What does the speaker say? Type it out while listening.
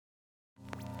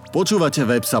Počúvate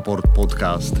WebSupport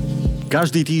podcast.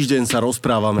 Každý týždeň sa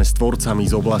rozprávame s tvorcami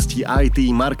z oblasti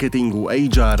IT, marketingu,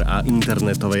 HR a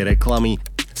internetovej reklamy.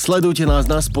 Sledujte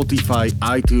nás na Spotify,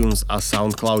 iTunes a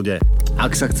Soundcloude.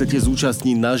 Ak sa chcete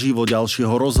zúčastniť naživo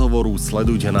ďalšieho rozhovoru,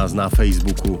 sledujte nás na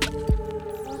Facebooku.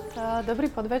 Dobrý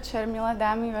podvečer, milé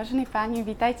dámy, vážení páni,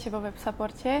 vítajte vo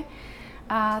WebSupporte.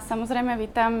 A samozrejme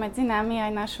vítam medzi nami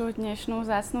aj našu dnešnú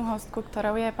vzácnu hostku,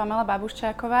 ktorou je Pamela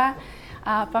Babuščáková.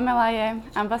 A Pamela je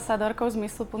ambasádorkou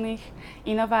zmysluplných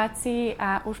inovácií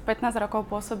a už 15 rokov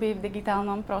pôsobí v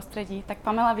digitálnom prostredí. Tak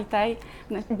Pamela, vítaj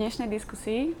v dnešnej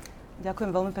diskusii.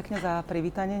 Ďakujem veľmi pekne za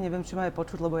privítanie. Neviem, či ma je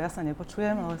počuť, lebo ja sa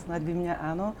nepočujem, ale snáď vy mňa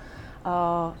áno.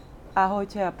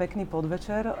 Ahojte a pekný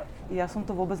podvečer. Ja som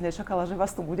to vôbec nečakala, že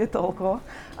vás tu bude toľko,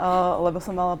 lebo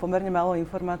som mala pomerne málo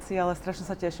informácií, ale strašne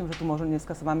sa teším, že tu môžem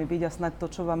dneska s vami byť a snáď to,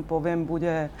 čo vám poviem,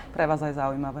 bude pre vás aj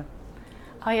zaujímavé.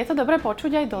 A je to dobre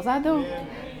počuť aj dozadu?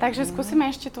 Takže skúsime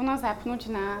ešte tu nás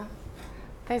zapnúť na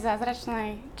tej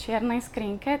zázračnej čiernej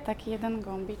skrinke, taký jeden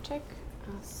gombiček.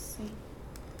 Asi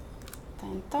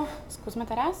tento. Skúsme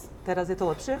teraz. Teraz je to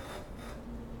lepšie?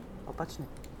 Opačne.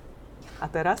 A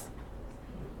teraz?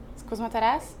 Skúsme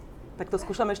teraz. Tak to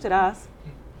skúšam ešte raz.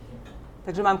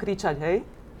 Takže mám kričať, hej?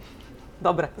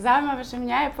 Dobre. Zaujímavé, že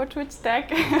mňa je počuť, tak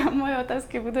moje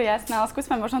otázky budú jasné, ale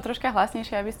skúsme možno troška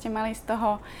hlasnejšie, aby ste mali z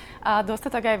toho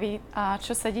dostatok aj vy,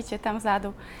 čo sedíte tam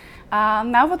vzadu. A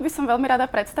na úvod by som veľmi rada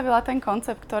predstavila ten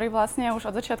koncept, ktorý vlastne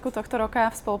už od začiatku tohto roka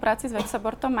v spolupráci s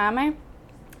WebSupportom máme.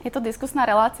 Je to diskusná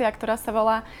relácia, ktorá sa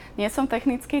volá Nie som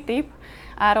technický typ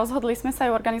a rozhodli sme sa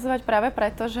ju organizovať práve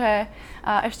preto, že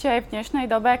ešte aj v dnešnej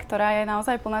dobe, ktorá je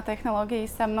naozaj plná technológií,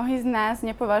 sa mnohí z nás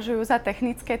nepovažujú za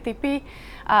technické typy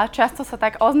a často sa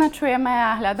tak označujeme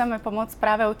a hľadáme pomoc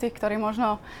práve u tých, ktorí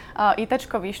možno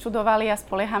ITčko vyštudovali a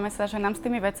spoliehame sa, že nám s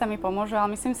tými vecami pomôžu,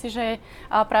 ale myslím si, že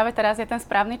práve teraz je ten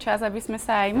správny čas, aby sme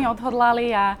sa aj my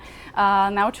odhodlali a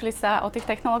naučili sa o tých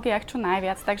technológiách čo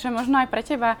najviac. Takže možno aj pre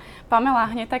teba, Pamela,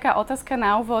 hneď taká otázka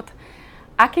na úvod.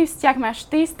 Aký vzťah máš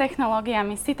ty s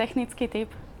technológiami? Si technický typ?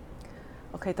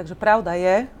 OK, takže pravda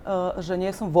je, že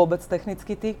nie som vôbec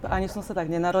technický typ, ani som sa tak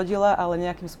nenarodila, ale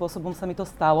nejakým spôsobom sa mi to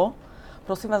stalo.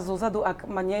 Prosím vás zozadu, ak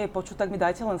ma nie je počuť, tak mi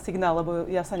dajte len signál, lebo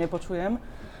ja sa nepočujem.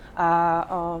 A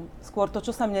skôr to,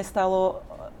 čo sa mne stalo,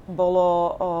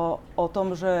 bolo o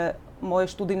tom, že moje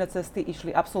študijné cesty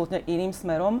išli absolútne iným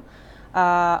smerom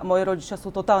a moji rodičia sú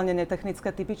totálne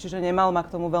netechnické typy, čiže nemal ma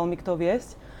k tomu veľmi kto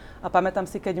viesť. A pamätám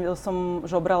si, keď som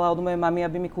žobrala od mojej mamy,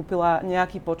 aby mi kúpila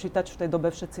nejaký počítač, v tej dobe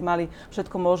všetci mali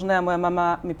všetko možné a moja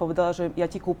mama mi povedala, že ja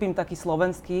ti kúpim taký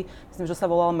slovenský, myslím, že sa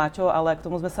volal Maťo, ale k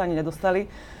tomu sme sa ani nedostali.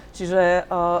 Čiže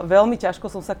veľmi ťažko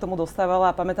som sa k tomu dostávala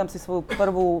a pamätám si svoju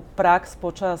prvú prax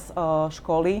počas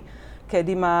školy,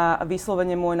 kedy ma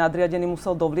vyslovene môj nadriadený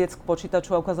musel dovliecť k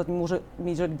počítaču a ukázať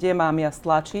mi, že kde mám ja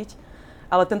stlačiť.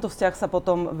 Ale tento vzťah sa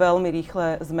potom veľmi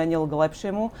rýchle zmenil k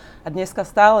lepšiemu. A dneska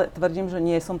stále tvrdím, že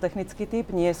nie som technický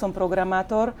typ, nie som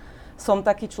programátor. Som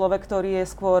taký človek, ktorý je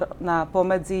skôr na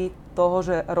pomedzi toho,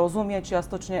 že rozumie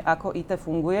čiastočne, ako IT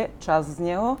funguje, časť z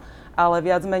neho, ale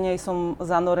viac menej som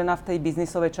zanorená v tej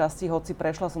biznisovej časti, hoci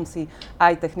prešla som si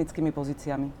aj technickými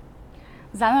pozíciami.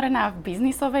 Zanorená v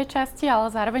biznisovej časti, ale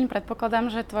zároveň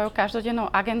predpokladám, že tvojou každodennou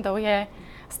agendou je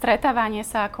stretávanie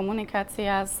sa a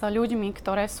komunikácia s ľuďmi,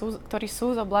 ktorí sú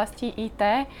z oblasti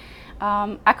IT.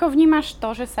 Ako vnímaš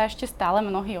to, že sa ešte stále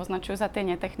mnohí označujú za tie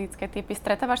netechnické typy?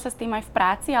 Stretávaš sa s tým aj v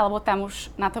práci, alebo tam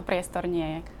už na to priestor nie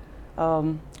je?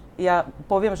 Ja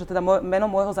poviem, že teda meno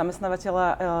môjho zamestnávateľa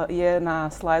je na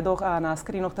slajdoch a na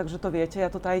screenoch, takže to viete, ja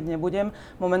to tajiť nebudem.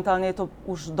 Momentálne je to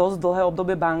už dosť dlhé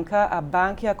obdobie banka a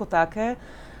banky ako také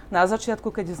na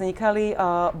začiatku, keď vznikali,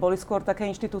 boli skôr také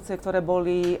inštitúcie, ktoré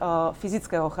boli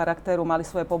fyzického charakteru, mali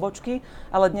svoje pobočky,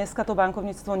 ale dneska to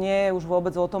bankovníctvo nie je už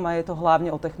vôbec o tom a je to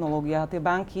hlavne o technológiách. Tie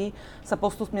banky sa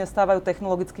postupne stávajú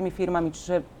technologickými firmami,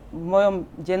 čiže v mojom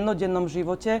dennodennom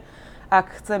živote,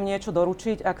 ak chcem niečo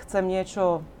doručiť, ak chcem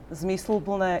niečo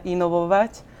zmysluplné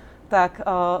inovovať, tak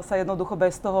sa jednoducho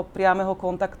bez toho priameho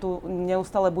kontaktu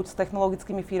neustále buď s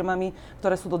technologickými firmami,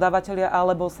 ktoré sú dodávateľia,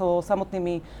 alebo so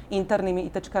samotnými internými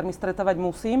ITčkármi stretávať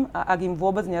musím a ak im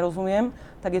vôbec nerozumiem,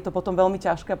 tak je to potom veľmi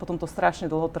ťažké a potom to strašne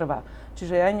dlho trvá.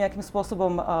 Čiže ja nejakým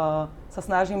spôsobom sa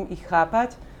snažím ich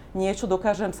chápať, niečo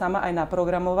dokážem sama aj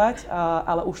naprogramovať,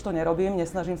 ale už to nerobím,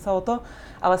 nesnažím sa o to,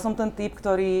 ale som ten typ,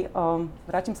 ktorý,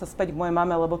 vrátim sa späť k mojej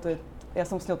mame, lebo to je ja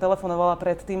som s ňou telefonovala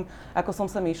predtým, ako som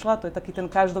sem išla. To je taký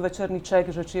ten každovečerný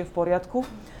ček, že či je v poriadku.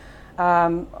 A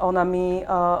ona mi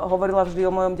hovorila vždy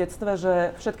o mojom detstve,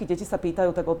 že všetky deti sa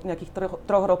pýtajú, tak od nejakých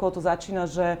 3 rokov to začína,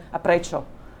 že a prečo?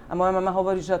 A moja mama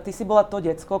hovorí, že ty si bola to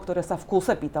decko, ktoré sa v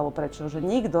kuse pýtalo prečo. Že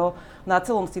nikto na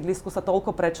celom sídlisku sa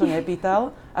toľko prečo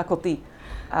nepýtal ako ty.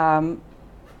 A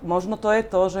možno to je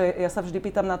to, že ja sa vždy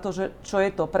pýtam na to, že čo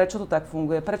je to, prečo to tak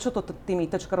funguje, prečo to tým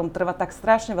ITčkarom trvá tak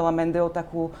strašne veľa Mendeo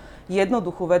takú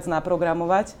jednoduchú vec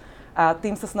naprogramovať. A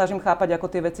tým sa snažím chápať, ako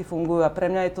tie veci fungujú. A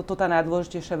pre mňa je to tá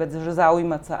najdôležitejšia vec, že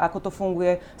zaujímať sa, ako to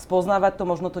funguje, spoznávať to,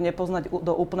 možno to nepoznať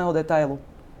do úplného detailu.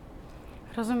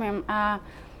 Rozumiem. A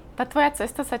tá tvoja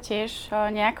cesta sa tiež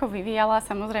nejako vyvíjala.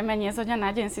 Samozrejme, nie zo dňa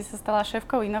na deň si sa stala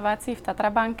šéfkou inovácií v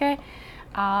Tatrabanke.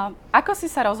 A ako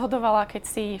si sa rozhodovala, keď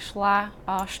si šla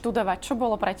študovať? Čo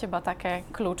bolo pre teba také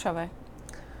kľúčové?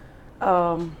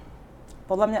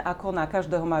 Podľa mňa ako na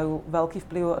každého majú veľký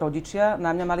vplyv rodičia.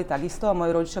 Na mňa mali takisto a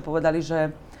moji rodičia povedali,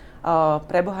 že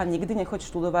pre Boha nikdy nechoď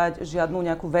študovať žiadnu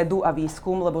nejakú vedu a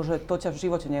výskum, lebo že to ťa v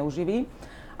živote neuživí.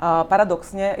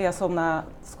 Paradoxne, ja som na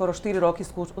skoro 4 roky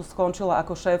skončila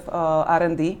ako šéf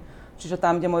R&D, čiže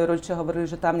tam, kde moji rodičia hovorili,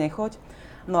 že tam nechoď.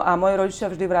 No a moji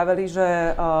rodičia vždy vraveli,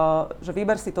 že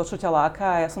vyber si to, čo ťa láka,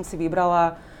 a ja som si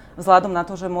vybrala vzhľadom na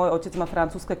to, že môj otec má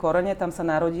francúzske korene, tam sa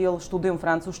narodil, štúdium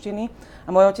francúzštiny. A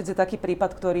môj otec je taký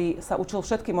prípad, ktorý sa učil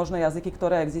všetky možné jazyky,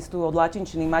 ktoré existujú, od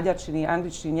latinčiny, maďarčiny,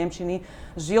 angličtiny, nemčiny.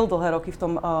 Žil dlhé roky v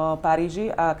tom Paríži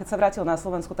a keď sa vrátil na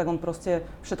Slovensku, tak on proste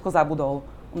všetko zabudol.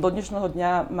 On do dnešného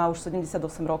dňa má už 78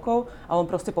 rokov a on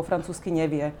proste po francúzsky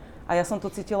nevie. A ja som to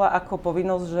cítila ako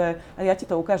povinnosť, že ja ti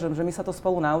to ukážem, že my sa to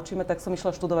spolu naučíme, tak som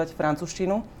išla študovať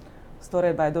francúzštinu, z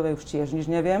ktorej by the way už tiež nič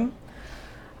neviem.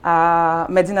 A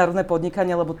medzinárodné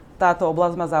podnikanie, lebo táto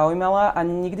oblasť ma zaujímala a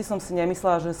nikdy som si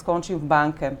nemyslela, že skončím v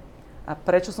banke. A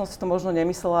prečo som si to možno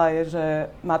nemyslela, je, že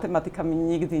matematika mi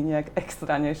nikdy nejak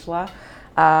extra nešla.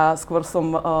 A skôr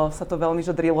som sa to veľmi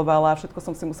drillovala, všetko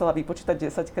som si musela vypočítať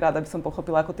 10 krát, aby som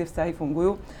pochopila, ako tie vzťahy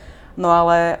fungujú. No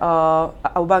ale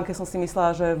v banke som si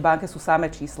myslela, že v banke sú samé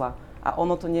čísla. A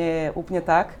ono to nie je úplne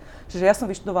tak. Čiže ja som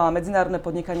vyštudovala medzinárodné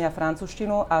podnikanie a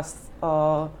francúzštinu a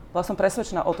bola som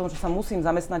presvedčená o tom, že sa musím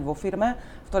zamestnať vo firme,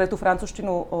 v ktorej tú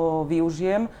francúzštinu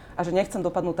využijem a že nechcem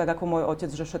dopadnúť tak, ako môj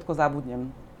otec, že všetko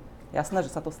zabudnem. Jasné,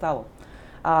 že sa to stalo.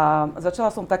 A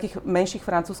začala som v takých menších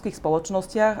francúzskych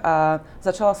spoločnostiach a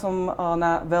začala som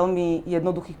na veľmi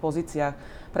jednoduchých pozíciách.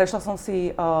 Prešla som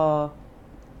si,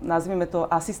 nazvime to,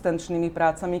 asistenčnými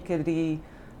prácami, kedy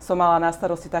som mala na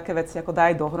starosti také veci, ako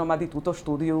daj dohromady túto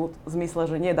štúdiu, v zmysle,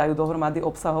 že nie dajú dohromady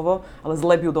obsahovo, ale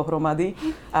zlebiu dohromady.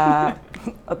 A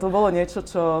to bolo niečo,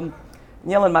 čo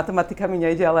nielen matematika mi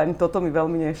nejde, ale ani toto mi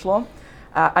veľmi nešlo.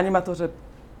 A ani ma to, že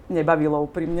nebavilo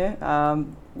úprimne. A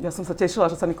ja som sa tešila,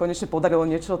 že sa mi konečne podarilo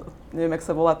niečo, neviem, jak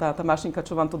sa volá tá mašinka,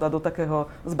 čo vám to dá do takého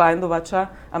zbindovača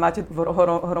a máte v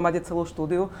hromade celú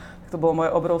štúdiu. To bolo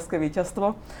moje obrovské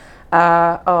víťazstvo.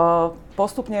 A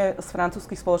postupne z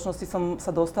francúzskych spoločností som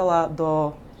sa dostala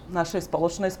do našej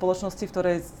spoločnej spoločnosti,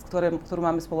 ktorú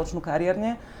máme spoločnú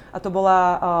kariérne. A to bola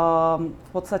v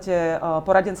podstate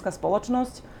poradenská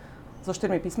spoločnosť so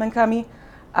 4 písmenkami.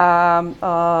 A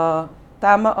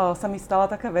tam sa mi stala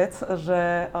taká vec,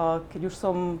 že keď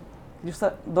už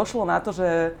sa došlo na to,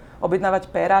 že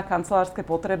objednávať pera, kancelárske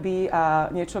potreby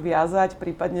a niečo viazať,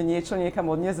 prípadne niečo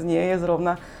niekam odniesť, nie je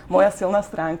zrovna moja silná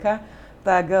stránka,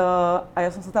 tak a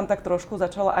ja som sa tam tak trošku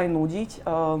začala aj nudiť.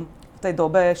 V tej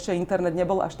dobe ešte internet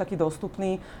nebol až taký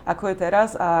dostupný, ako je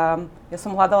teraz a ja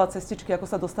som hľadala cestičky, ako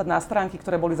sa dostať na stránky,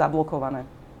 ktoré boli zablokované.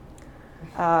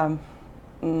 A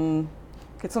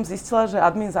keď som zistila, že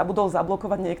admin zabudol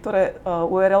zablokovať niektoré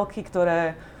URL-ky,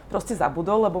 ktoré proste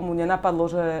zabudol, lebo mu nenapadlo,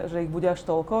 že ich bude až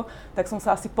toľko, tak som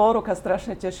sa asi pol roka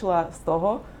strašne tešila z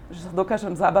toho, že sa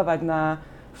dokážem zabávať na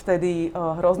vtedy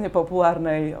hrozne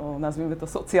populárnej, nazvime to,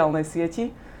 sociálnej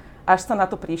sieti. Až sa na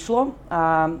to prišlo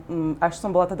a až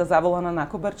som bola teda zavolaná na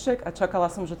koberček a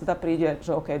čakala som, že teda príde,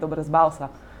 že OK, dobre, zbal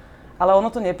sa. Ale ono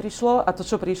to neprišlo a to,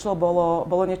 čo prišlo,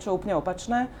 bolo niečo úplne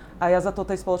opačné a ja za to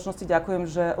tej spoločnosti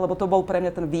ďakujem, lebo to bol pre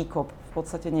mňa ten výkop v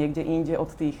podstate niekde inde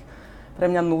od tých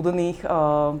pre mňa nudných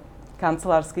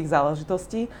kancelárskych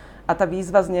záležitostí. A tá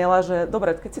výzva znela, že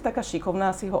dobre, keď si taká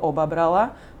šikovná, si ho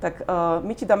obabrala, tak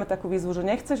my ti dáme takú výzvu, že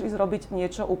nechceš ísť robiť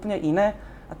niečo úplne iné.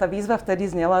 A tá výzva vtedy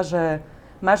znela, že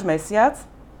máš mesiac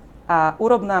a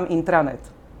urob nám intranet.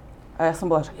 A ja som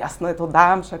bola, že jasné, to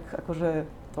dám, však akože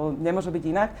to nemôže byť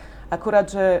inak. Akurát,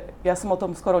 že ja som o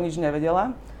tom skoro nič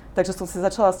nevedela, takže som si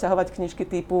začala sťahovať knižky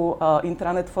typu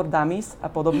Intranet for Dummies a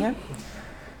podobne.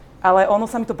 Ale ono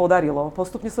sa mi to podarilo.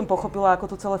 Postupne som pochopila,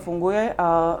 ako to celé funguje.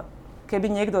 Keby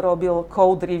niekto robil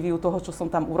code review toho, čo som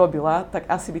tam urobila, tak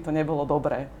asi by to nebolo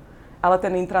dobré. ale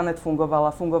ten intranet fungoval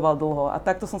dlho. A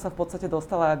takto som sa v podstate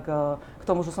dostala k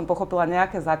tomu, že som pochopila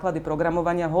nejaké základy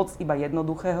programovania, hoc iba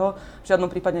jednoduchého. V žiadnom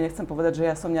prípade nechcem povedať, že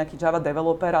ja som nejaký Java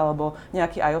developer alebo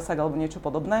nejaký iOSák alebo niečo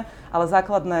podobné, ale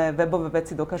základné webové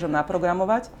veci dokážem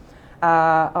naprogramovať.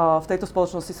 A v tejto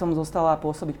spoločnosti som zostala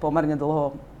pôsobiť pomerne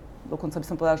dlho. Dokonca by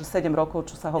som povedala, že 7 rokov,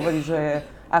 čo sa hovorí, že je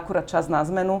akurát čas na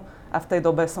zmenu. A v tej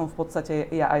dobe som v podstate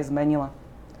ja aj zmenila.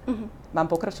 Mám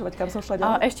pokračovať, kam som šla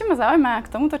ďalej? Ešte ma zaujíma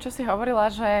k tomuto, čo si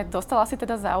hovorila, že dostala si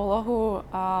teda za úlohu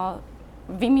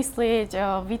vymyslieť,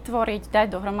 vytvoriť, dať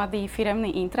dohromady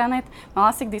firemný intranet.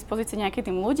 Mala si k dispozícii nejaký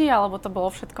tým ľudí, alebo to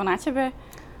bolo všetko na tebe?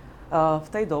 V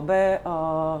tej dobe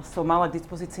som mala k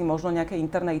dispozícii možno nejaké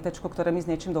interné ITčko, ktoré mi s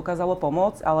niečím dokázalo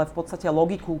pomôcť, ale v podstate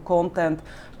logiku, content,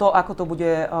 to, ako to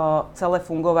bude celé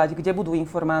fungovať, kde budú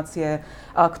informácie,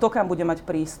 kto kam bude mať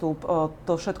prístup,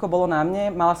 to všetko bolo na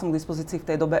mne. Mala som k dispozícii v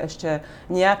tej dobe ešte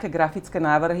nejaké grafické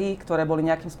návrhy, ktoré boli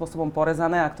nejakým spôsobom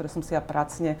porezané a ktoré som si ja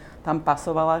pracne tam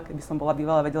pasovala, keby som bola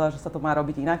bývala, vedela, že sa to má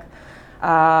robiť inak.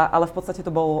 Ale v podstate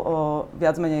to bol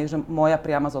viac menej, že moja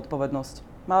priama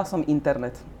zodpovednosť. Mala som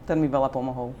internet, ten mi veľa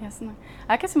pomohol. Jasné.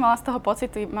 A aké si mala z toho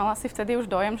pocity? Mala si vtedy už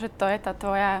dojem, že to je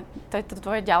to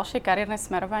tvoje ďalšie kariérne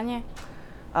smerovanie?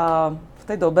 V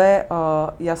tej dobe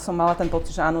ja som mala ten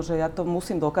pocit, že áno, že ja to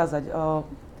musím dokázať.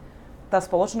 Tá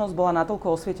spoločnosť bola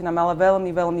natoľko osvietená, mala veľmi,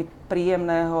 veľmi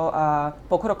príjemného a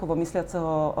pokrokovo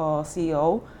mysliaceho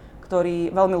CEO,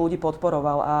 ktorý veľmi ľudí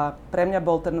podporoval. A pre mňa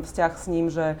bol ten vzťah s ním,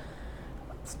 že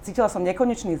cítila som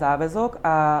nekonečný záväzok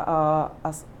a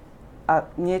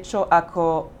niečo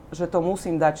ako, že to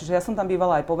musím dať. Čiže ja som tam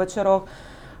bývala aj po večeroch.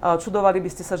 Čudovali by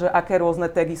ste sa, že aké rôzne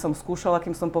tagy som skúšala,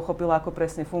 kým som pochopila, ako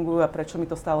presne fungujú a prečo mi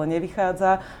to stále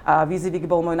nevychádza. A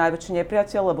Vyzivik bol môj najväčší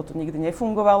nepriateľ, lebo to nikdy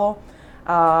nefungovalo.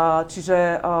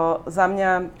 Čiže za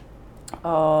mňa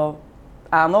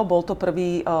áno, bol to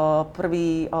prvý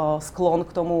sklon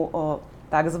k tomu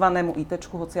takzvanému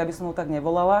ITčku, hoci ja by som ho tak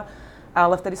nevolala.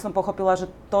 Ale vtedy som pochopila,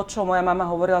 že to, čo moja mama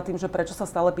hovorila tým, že prečo sa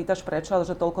stále pýtaš prečo, ale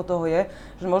že toľko toho je,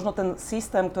 že možno ten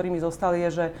systém, ktorý mi zostal,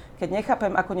 je, že keď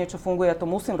nechápem, ako niečo funguje, ja to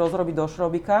musím rozrobiť do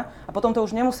šrobika a potom to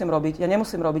už nemusím robiť. Ja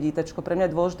nemusím robiť ITčko. Pre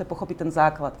mňa je dôležité pochopiť ten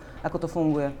základ, ako to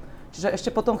funguje. Čiže ešte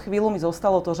potom chvíľu mi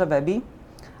zostalo to, že weby,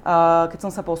 keď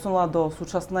som sa posunula do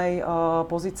súčasnej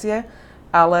pozície,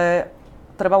 ale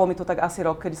trvalo mi to tak asi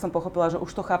rok, kedy som pochopila, že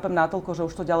už to chápem natoľko, že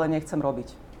už to ďalej nechcem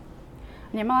robiť.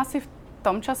 Nemala si v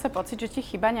tom čase pocit, že ti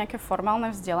chýba nejaké formálne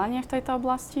vzdelanie v tejto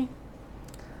oblasti?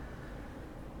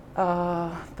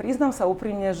 Priznám sa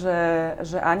úprimne,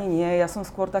 že ani nie. Ja som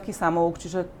skôr taký samouk,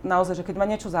 čiže naozaj, že keď ma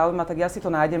niečo zaujíma, tak ja si to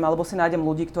nájdem, alebo si nájdem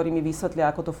ľudí, ktorí mi vysvetlia,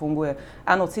 ako to funguje.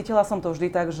 Áno, cítila som to vždy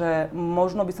tak, že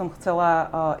možno by som chcela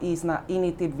ísť na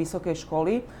iný typ vysokej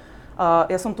školy.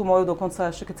 Ja som tu moju dokonca,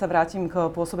 ešte keď sa vrátim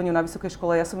k pôsobeniu na vysokej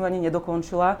škole, ja som ju ani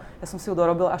nedokončila. Ja som si ju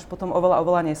dorobila až potom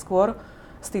oveľa neskôr,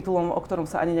 s titulom, o ktorom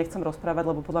sa ani nechcem rozprávať,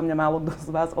 lebo podľa mňa málo kto z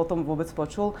vás o tom vôbec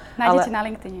počul. Nájdete na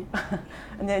LinkedIne.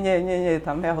 Nie,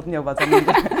 tam ja ho neuvádzam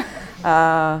nikde.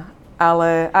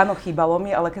 Ale áno, chýbalo mi,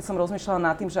 ale keď som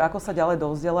rozmýšľala nad tým, že ako sa ďalej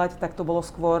dovzdelať, tak to bolo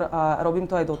skôr, a robím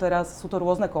to aj doteraz, sú to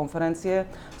rôzne konferencie,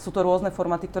 sú to rôzne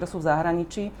formáty, ktoré sú v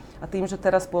zahraničí a tým, že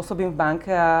teraz pôsobím v banke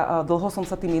a dlho som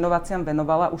sa tým inováciám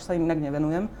venovala, už sa im inak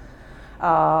nevenujem,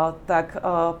 tak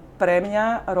pre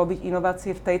mňa robiť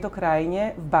inovácie v tejto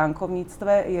krajine, v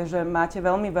bankovníctve, je, že máte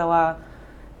veľmi veľa,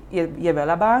 je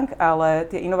veľa bank, ale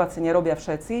tie inovácie nerobia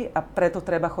všetci a preto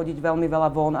treba chodiť veľmi veľa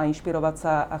von a inšpirovať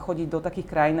sa a chodiť do takých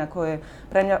krajín, ako je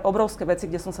pre mňa obrovské veci,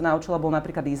 kde som sa naučila, bol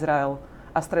napríklad Izrael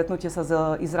a stretnutie sa s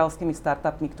izraelskými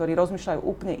startupmi, ktorí rozmýšľajú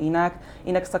úplne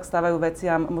inak sa stávajú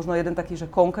veciam. Možno jeden taký, že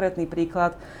konkrétny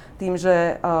príklad, tým,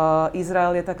 že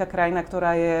Izrael je taká krajina,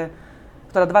 ktorá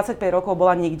 25 rokov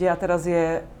bola nikde a teraz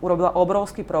urobila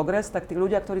obrovský progres, tak tí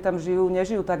ľudia, ktorí tam žijú,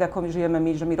 nežijú tak, ako my žijeme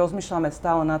my, že my rozmýšľame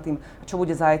stále nad tým, čo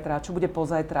bude zajtra, čo bude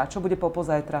pozajtra, čo bude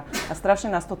popozajtra. A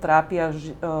strašne nás to trápi a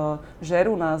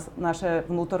žerú nás naše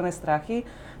vnútorné strachy.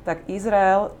 Tak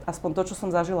Izrael, aspoň to, čo som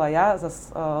zažila ja,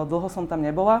 dlho som tam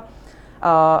nebola,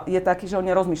 je taký, že on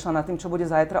nerozmýšľa nad tým, čo bude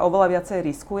zajtra, oveľa viacej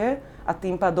riskuje a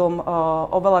tým pádom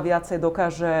oveľa viacej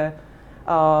dokáže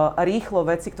rýchlo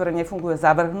veci, ktoré nefungujú,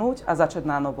 zavrhnúť a začať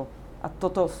nánovo. A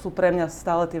toto sú pre mňa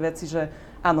stále tie veci, že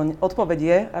áno, odpoveď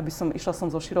je, išla som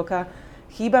zo široka,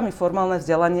 chýba mi formálne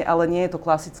vzdelanie, ale nie je to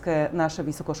klasické naše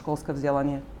vysokoškolské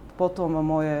vzdelanie. Potom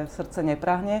moje srdce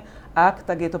neprahne. Ak,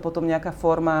 tak je to potom nejaká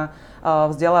forma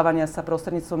vzdelávania sa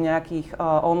prostredníctvom nejakých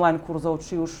online kurzov,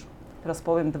 či už teraz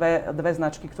poviem dve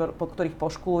značky, po ktorých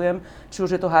poškolujem, či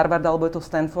už je to Harvard alebo je to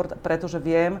Stanford, pretože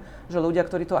viem, že ľudia,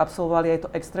 ktorí to absolvovali, je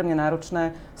to extrémne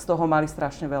náročné, z toho mali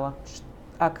strašne veľa.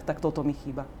 Tak toto mi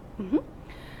chýba.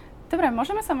 Dobre,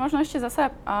 môžeme sa možno ešte zase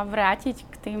vrátiť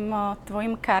k tým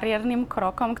tvojim kariérnym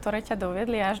krokom, ktoré ťa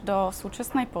dovedli až do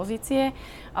súčasnej pozície.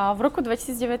 V roku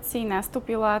 2009 si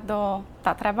nastúpila do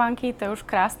Tatra banky, to je už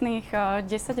krásnych 10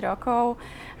 rokov.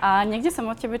 A niekde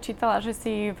som od tebe čítala, že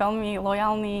si veľmi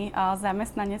lojálny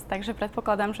zamestnanec, takže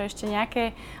predpokladám, že ešte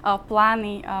nejaké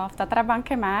plány v Tatra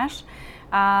banke máš.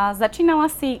 A začínala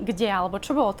si kde, alebo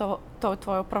čo bolo tou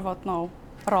tvojou prvotnou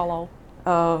rolou?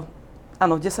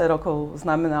 Áno, 10 rokov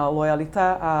znamená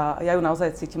lojalita a ja ju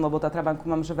naozaj cítim, lebo Tatra banku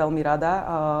mám že veľmi rada.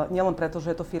 Nielen preto, že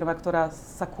je to firma, ktorá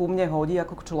sa ku mne hodí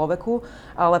ako k človeku,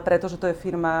 ale preto, že to je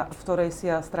firma, v ktorej si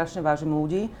ja strašne vážim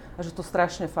ľudí a že to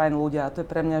strašne fajn ľudia. A to je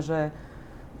pre mňa, že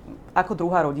ako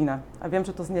druhá rodina. A viem,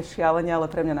 že to znie šialene, ale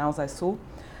pre mňa naozaj sú.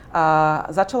 A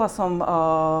začala som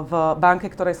v banke,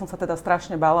 ktorej som sa teda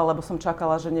strašne bála, lebo som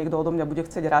čakala, že niekto odo mňa bude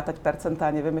chcieť rátať percentá,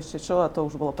 neviem ešte čo, a to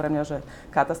už bolo pre mňa, že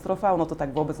katastrofa, ono to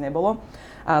tak vôbec nebolo.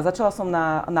 A začala som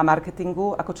na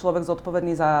marketingu ako človek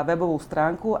zodpovedný za webovú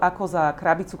stránku, ako za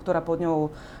krabicu, ktorá pod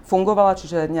ňou fungovala,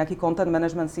 čiže nejaký content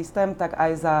management systém, tak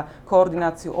aj za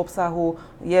koordináciu obsahu,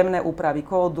 jemné úpravy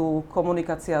kódu,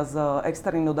 komunikácia s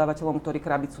externým dodávateľom, ktorý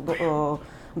krabicu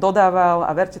dodával,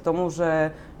 a verte tomu,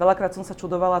 že veľakrát som sa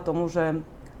čudovala tomu, že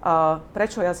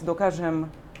prečo ja si dokážem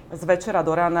z večera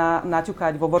do rána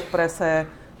naťukať vo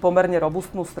WordPresse pomerne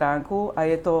robustnú stránku a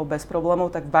je to bez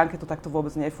problémov, tak v banke to takto vôbec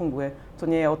nefunguje. To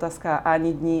nie je otázka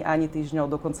ani dní, ani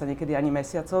týždňov, dokonca niekedy ani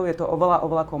mesiacov. Je to oveľa,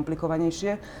 oveľa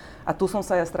komplikovanejšie. A tu som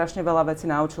sa ja strašne veľa vecí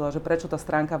naučila, že prečo tá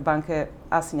stránka v banke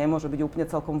asi nemôže byť úplne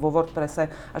celkom vo WordPresse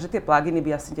a že tie pluginy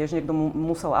by asi tiež niekto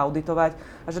musel auditovať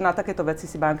a že na takéto veci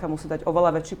si banka musí dať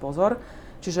oveľa väčší pozor.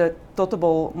 Čiže toto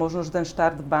bol možno ten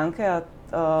štart v banke a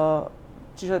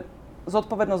čiže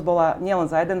zodpovednosť bola nielen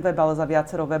za jeden web, ale za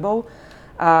viacero webov.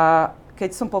 A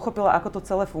keď som pochopila, ako to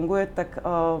celé funguje, tak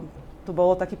to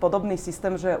bolo taký podobný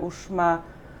systém, že už ma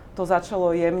to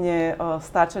začalo jemne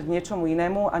stáčať niečomu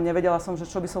inému a nevedela som, že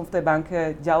čo by som v tej banke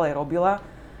ďalej robila,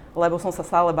 lebo som sa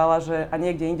stále bala, že a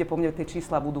niekde inde po mne tie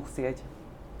čísla budú chcieť.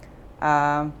 A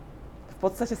v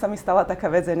podstate sa mi stala taká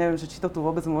vec, ja neviem, že či to tu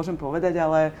vôbec môžem povedať,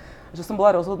 ale že som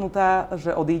bola rozhodnutá,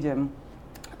 že odídem.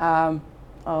 A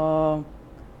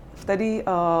vtedy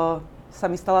sa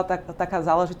mi stala taká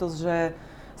záležitosť, že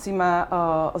si ma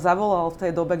zavolal v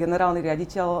tej dobe generálny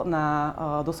riaditeľ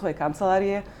do svojej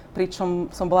kancelárie, pričom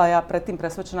som bola ja predtým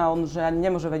presvedčená, že ani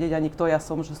nemôže vedieť ani kto ja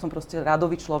som, že som proste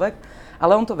radový človek.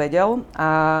 Ale on to vedel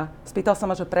a spýtal sa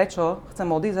ma, že prečo chcem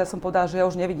odísť. Ja som povedala, že ja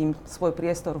už nevidím svoj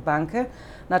priestor v banke,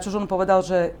 na čo on povedal,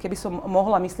 že keby som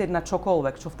mohla myslieť na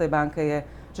čokoľvek, čo v tej banke je,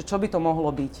 že čo by to mohlo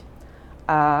byť.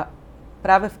 A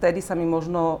práve vtedy sa mi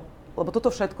možno, lebo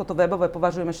toto všetko, to webové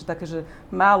považujem ešte také, že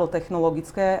málo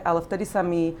technologické, ale vtedy sa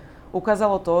mi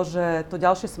ukázalo to, že to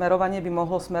ďalšie smerovanie by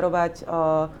mohlo smerovať,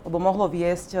 alebo mohlo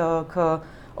viesť k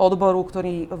odboru,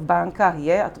 ktorý v bankách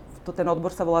je, a ten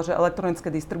odbor sa volá, že elektronické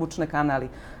distribučné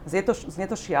kanály. Znie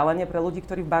to šialene pre ľudí,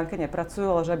 ktorí v banke nepracujú,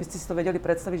 ale že aby ste si to vedeli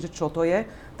predstaviť, že čo to je,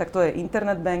 tak to je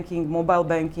internet banking, mobile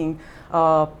banking,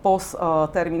 POS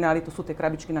terminály, to sú tie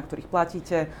krabičky, na ktorých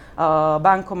platíte,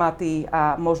 bankomaty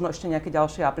a možno ešte nejaké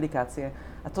ďalšie aplikácie.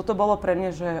 A toto bolo pre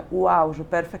mňa, že wow, že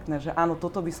perfektné, že áno,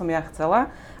 toto by som ja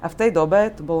chcela. A v tej dobe,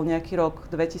 to bol nejaký rok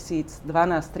 2012-13,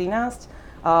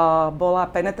 bola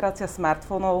penetrácia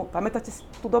smartfónov. Pamätáte si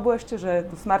tú dobu ešte, že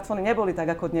smartfóny neboli tak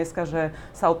ako dneska, že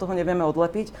sa od toho nevieme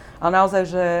odlepiť, ale naozaj,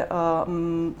 že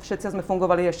všetci sme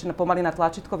fungovali ešte pomaly na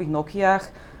tlačítkových Nokiách,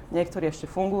 niektorí ešte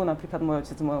fungujú, napríklad môj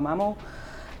otec s mojou mamou,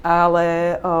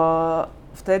 ale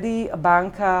vtedy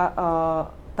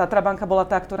Tatra banka bola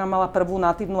tá, ktorá mala prvú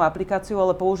natívnu aplikáciu,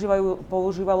 ale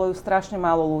používalo ju strašne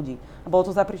málo ľudí. A bolo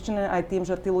to zapričené aj tým,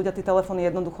 že tí ľudia tie telefóny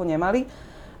jednoducho nemali.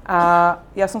 A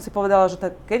ja som si povedala, že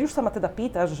keď už sa ma teda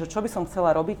pýtaš, že čo by som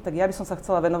chcela robiť, tak ja by som sa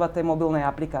chcela venovať tej mobilnej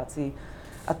aplikácii.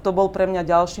 A to bol pre mňa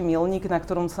ďalší milník, na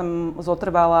ktorom som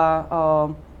zotrvala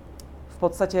v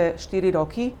podstate 4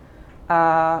 roky. A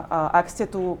ak ste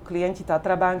tu klienti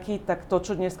Tatra banky, tak to,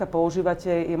 čo dneska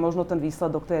používate, je možno ten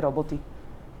výsledok tej roboty.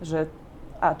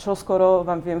 A čo skoro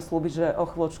vám viem slúbiť, že o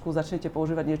chvíľočku začnete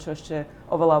používať niečo ešte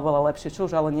oveľa, oveľa lepšie. Čo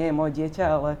už ale nie je moje dieťa,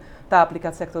 ale tá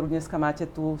aplikácia, ktorú dneska máte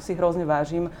tu, si hrozne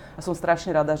vážim a som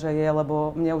strašne rada, že je,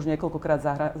 lebo mne už niekoľkokrát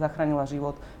zachránila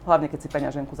život, hlavne keď si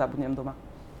peňaženku zabudnem doma.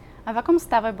 A v akom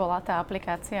stave bola tá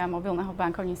aplikácia mobilného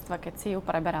bankovníctva, keď si ju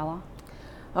preberala?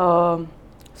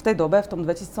 V tej dobe, v tom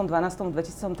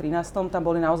 2012-2013, tam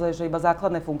boli naozaj že iba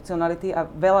základné funkcionality a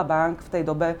veľa bank v tej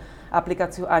dobe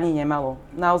aplikáciu ani nemalo.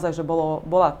 Naozaj, že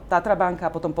bola Tatra banka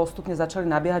a potom postupne začali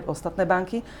nabiehať ostatné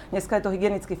banky. Dneska je to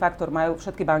hygienický faktor,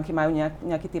 všetky banky majú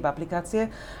nejaký typ aplikácie,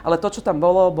 ale to, čo tam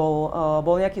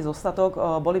bol nejaký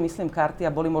zostatok, boli myslím karty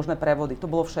a boli možné prevody.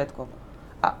 To bolo všetko.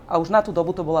 a už na tú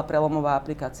dobu to bola prelomová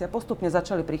aplikácia. Postupne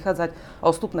začali prichádzať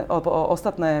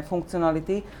ostatné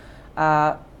funkcionality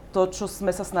a to, čo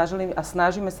sme sa snažili a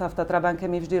snažíme sa v Tatrabanke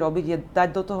my vždy robiť, je dať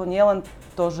do toho nielen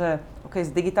to, že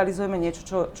zdigitalizujeme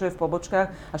niečo, čo je v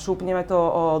pobočkách a šúpneme to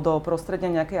do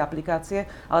prostredia nejakej aplikácie,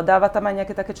 ale dáva tam aj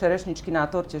nejaké také čerešničky na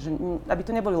torte, že aby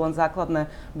to neboli len základné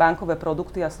bankové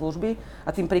produkty a služby.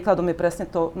 A tým príkladom je presne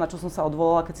to, na čo som sa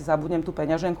odvolala, keď si zabudnem tú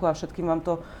peňaženku a všetkým vám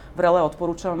to vrele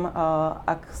odporúčam,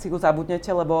 ak si ju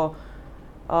zabudnete, lebo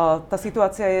tá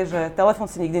situácia je, že telefón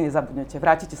si nikdy nezabudnete,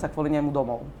 vrátite sa kvôli nemu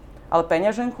domov. Ale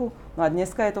peňaženku, no a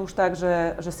dneska je to už tak,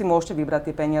 že si môžete vybrať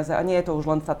tie peniaze a nie je to už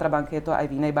len v Tatrabanke, je to aj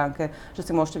v inej banke, že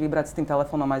si môžete vybrať s tým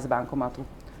telefónom aj z bankomatu.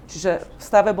 Čiže v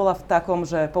stave bola v takom,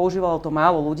 že používalo to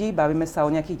málo ľudí, bavíme sa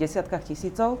o nejakých desiatkách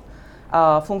tisícov.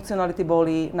 A funkcionality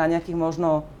boli na nejakých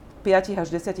možno 5 až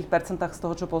 10% z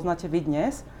toho, čo poznáte vy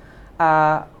dnes.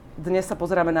 A dnes sa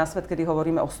pozeráme na svet, kedy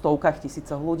hovoríme o stovkách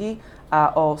tisícoch ľudí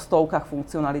a o stovkách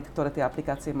funkcionalít, ktoré tie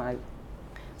aplikácie majú.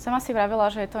 Sama si vravila,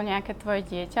 že je to nejaké tvoje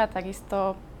dieťa,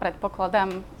 takisto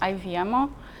predpokladám aj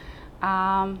Viamo.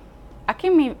 A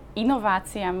akými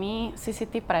inováciami si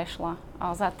ty prešla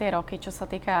za tie roky, čo sa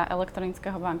týka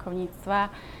elektronického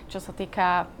bankovníctva, čo sa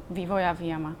týka vývoja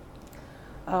Viama?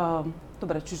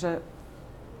 Dobre, čiže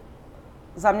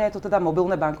za mňa je to teda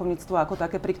mobilné bankovníctvo ako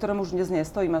také, pri ktorom už dnes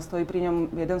nestojím a stojí pri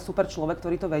ňom jeden super človek,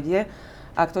 ktorý to vedie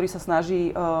a ktorý sa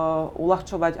snaží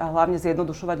uľahčovať a hlavne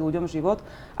zjednodušovať ľuďom život.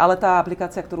 Ale tá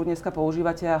aplikácia, ktorú dneska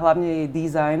používate a hlavne jej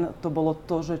design, to bolo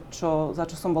to, za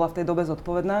čo som bola v tej dobe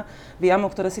zodpovedná. Viamo,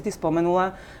 ktoré si ty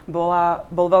spomenula,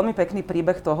 bol veľmi pekný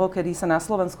príbeh toho, kedy sa na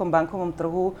slovenskom bankovom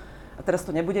trhu, a teraz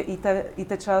to nebude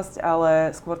IT časť,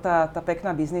 ale skôr tá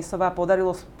pekná biznisová,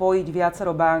 podarilo spojiť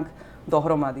viacero bank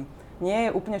dohromady. Nie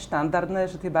je úplne štandardné,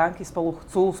 že tie banky spolu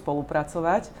chcú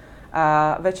spolupracovať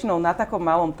a väčšinou na takom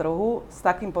malom trhu s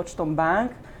takým počtom bank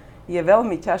je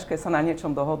veľmi ťažké sa na niečom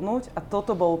dohodnúť a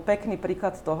toto bol pekný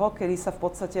príklad toho, kedy sa v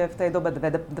podstate v tej dobe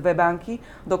dve banky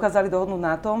dokázali dohodnúť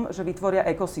na tom, že vytvoria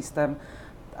ekosystém.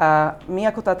 A my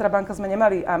ako Tatrabanka sme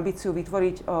nemali ambíciu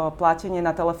vytvoriť platenie na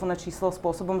telefónne číslo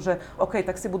spôsobom, že OK,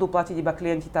 tak si budú platiť iba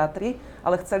klienti Tatry,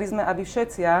 ale chceli sme, aby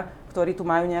všetci, ktorí tu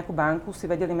majú nejakú banku, si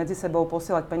vedeli medzi sebou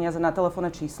posielať peniaze na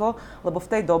telefónne číslo, lebo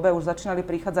v tej dobe už začínali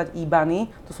prichádzať IBANy,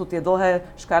 to sú tie dlhé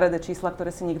škaredé čísla, ktoré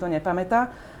si nikto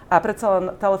nepamätá, a predsa len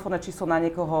telefónne číslo na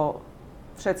niekoho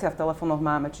všetci v telefónoch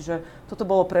máme. Čiže toto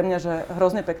bolo pre mňa, že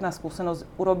hrozne pekná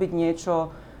skúsenosť urobiť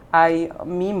niečo aj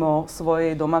mimo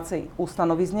svojej domácej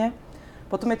ustanovizne.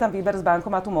 Potom je tam výber z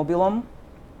bankomatu mobilom,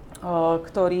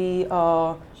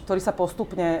 ktorý sa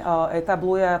postupne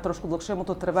etabluje a trošku dlhšie mu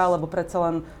to trvá, lebo predsa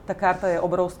len tá karta je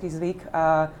obrovský zvyk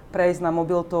a prejsť na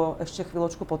mobil to ešte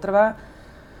chvíľočku potrvá.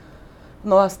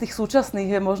 No a z tých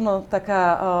súčasných je možno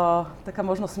taká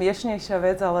možno smiešnejšia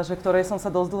vec, ale že ktorej som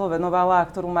sa dosť dlho venovala a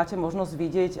ktorú máte možnosť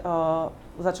vidieť.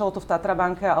 Začalo to v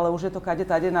Tatrabanke, ale už je to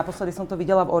kade-tade. Naposledy som to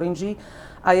videla v Orange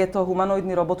a je to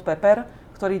humanoidný robot Pepper,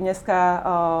 ktorý dneska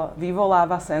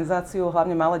vyvoláva senzáciu,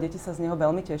 hlavne malé deti sa z neho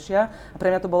veľmi tešia. A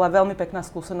pre mňa to bola veľmi pekná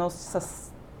skúsenosť sa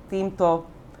s týmto,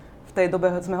 v tej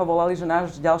dobe sme ho volali, že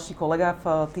náš ďalší kolega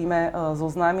v tíme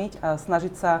zoznámiť a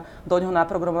snažiť sa do ňoho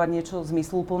naprogramovať niečo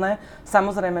zmysluplné.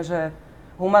 Samozrejme, že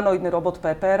humanoidný robot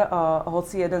Pepper,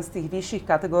 hoci jeden z tých vyšších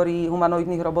kategórií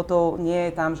humanoidných robotov nie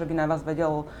je tam, že by na vás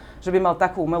vedel, že by mal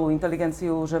takú umelú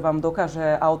inteligenciu, že vám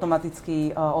dokáže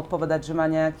automaticky odpovedať, že má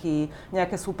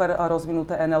nejaké super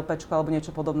rozvinuté NLPčko alebo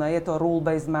niečo podobné. Je to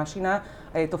rule-based mašina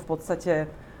a je to v podstate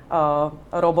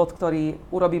robot, ktorý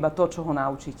urobí iba to, čo ho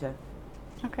naučíte.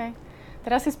 OK.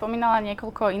 Teraz si spomínala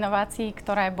niekoľko inovácií,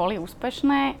 ktoré boli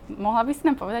úspešné. Mohla by si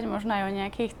nám povedať možno aj o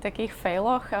nejakých takých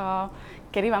failoch,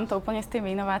 kedy vám to úplne s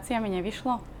tými inováciami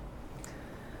nevyšlo?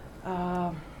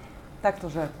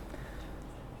 Taktože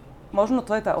možno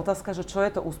to je tá otázka, že čo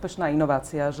je to úspešná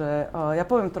inovácia. Že, ja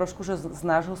poviem trošku, že z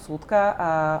nášho súdka a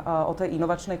o tej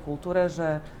inovačnej kultúre,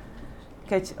 že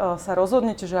keď sa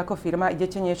rozhodnete, že ako firma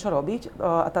idete niečo robiť,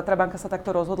 a Tatrabanka sa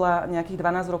takto rozhodla nejakých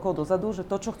 12 rokov dozadu, že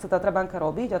to, čo chce Tatrabanka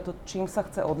robiť a to, čím sa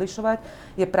chce odlišovať,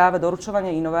 je práve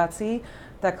doručovanie inovácií,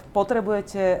 tak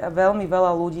potrebujete veľmi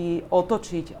veľa ľudí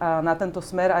otočiť na tento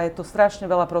smer a je to strašne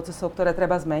veľa procesov, ktoré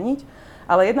treba zmeniť.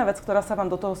 Ale jedna vec, ktorá sa vám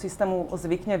do toho systému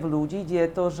zvykne vľúdiť, je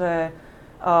to, že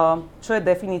čo je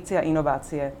definícia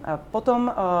inovácie. A potom,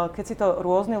 keď si to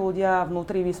rôzni ľudia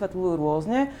vnútri vysvetľujú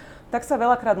rôzne, tak sa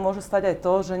veľakrát môže stať aj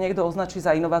to, že niekto označí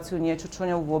za inováciu niečo, čo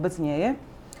ňou vôbec nie je.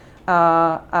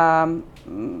 A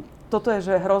toto je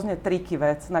že hrozne triky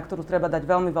vec, na ktorú treba dať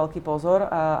veľmi veľký pozor,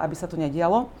 aby sa to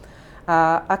nedialo.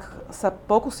 A ak sa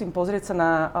pokúsim pozrieť sa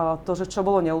na to, že čo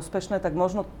bolo neúspešné, tak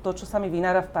možno to, čo sa mi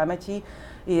vynára v pamäti,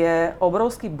 je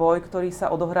obrovský boj, ktorý sa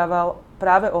odohrával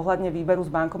práve ohľadne výberu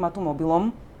z bankomatu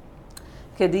mobilom,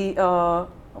 kedy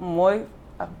môj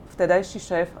vtedajší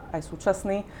šéf, aj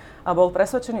súčasný, bol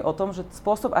presvedčený o tom, že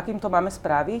spôsob, akým to máme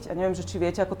spraviť, a neviem, že či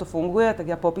viete, ako to funguje, tak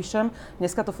ja popíšem.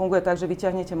 Dneska to funguje tak, že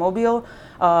vyťahnete mobil,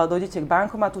 dojdete k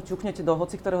bankomatu, ťuknete do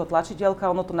hociktorého tlačiteľka,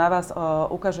 ono to na vás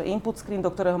ukáže input screen, do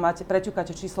ktorého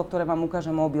preťukáte číslo, ktoré vám ukáže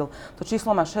mobil. To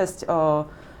číslo má 6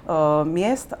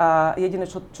 miest a jediné,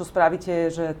 čo spravíte, je,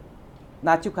 že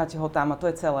naťukáte ho tam a to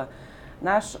je celé.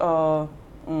 Náš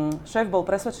šéf bol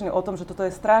presvedčený o tom, že toto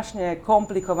je strašne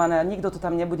komplikované a nikto to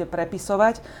tam nebude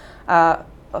prepisovať a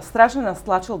strašne nás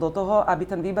tlačil do toho, aby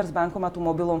ten výber z bankomatu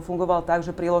mobilom fungoval tak,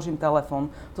 že priložím telefón.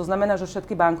 To znamená, že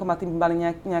všetky bankomaty mali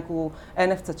nejakú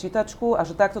NFC čítačku a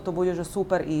že takto to bude, že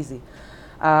super easy.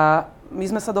 A my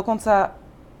sme sa dokonca,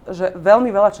 že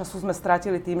veľmi veľa času sme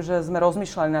stratili tým, že sme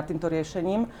rozmýšľali nad týmto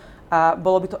riešením a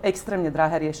bolo by to extrémne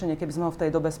drahé riešenie, keby sme ho v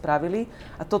tej dobe spravili.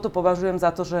 A toto považujem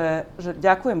za to, že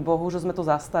ďakujem Bohu, že sme to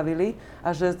zastavili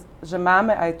a že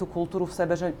máme aj tú kultúru v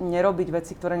sebe, že nerobiť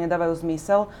veci, ktoré nedávajú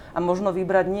zmysel a možno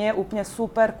vybrať nie úplne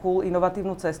super cool,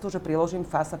 inovatívnu cestu, že priložím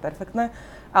fasa perfektné,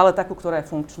 ale takú, ktorá je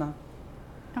funkčná.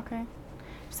 OK.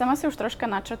 Sama si už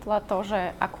troška načetla to,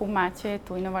 že akú máte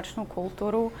tú inovačnú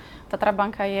kultúru. Tatra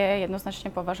banka je jednoznačne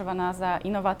považovaná za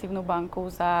inovatívnu banku,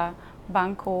 za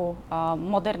banku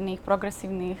moderných,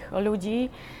 progresívnych ľudí.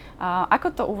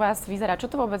 Ako to u vás vyzerá? Čo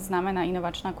to vôbec znamená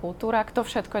inovačná kultúra? Kto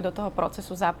všetko je do toho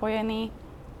procesu zapojený?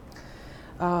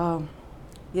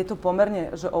 Je to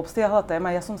pomerne obsiahla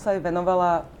téma. Ja som sa aj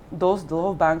venovala dosť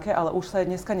dlho v banke, ale už sa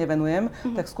jej dneska nevenujem,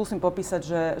 tak skúsim popísať,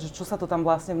 že čo sa to tam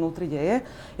vlastne vnútri deje.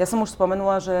 Ja som už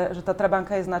spomenula, že Tatra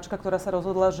banka je značka, ktorá sa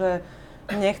rozhodla, že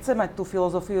nechce mať tú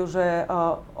filozofiu, že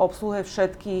obsluhuje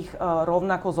všetkých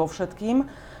rovnako so všetkým,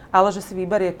 ale že si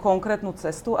vyberie konkrétnu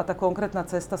cestu a tá konkrétna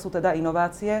cesta sú teda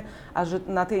inovácie a že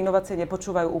na tie inovácie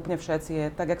nepočúvajú úplne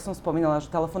všetci. Tak, jak som spomínala,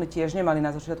 že telefóny tiež nemali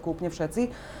na začiatku úplne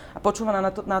všetci a počúva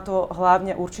na to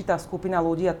hlavne určitá skupina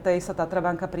ľudí a tej sa Tatra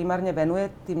banka primárne venuje.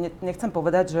 Tým nechcem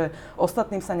povedať, že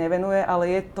ostatným sa nevenuje,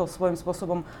 ale je to svojím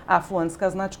spôsobom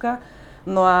afluentská značka.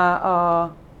 No a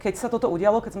keď sa toto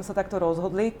udialo, keď sme sa takto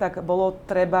rozhodli, tak bolo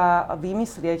treba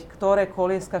vymyslieť, ktoré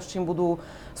kolieska s čím budú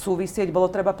súvisieť.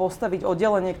 Bolo treba postaviť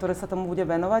oddelenie, ktoré sa tomu bude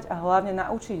venovať a hlavne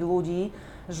naučiť ľudí,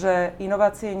 že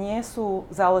inovácie nie sú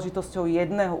záležitosťou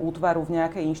jedného útvaru v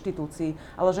nejakej inštitúcii,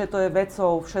 ale že to je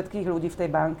vecou všetkých ľudí v tej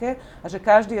banke a že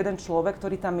každý jeden človek,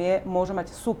 ktorý tam je, môže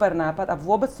mať super nápad a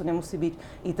vôbec to nemusí byť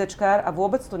ITčkár a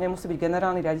vôbec to nemusí byť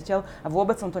generálny riaditeľ a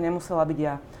vôbec som to nemusela byť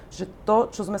ja. Že to,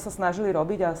 čo sme sa snažili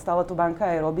robiť a stále to banka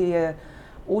aj robí, je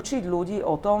učiť ľudí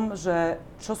o tom, že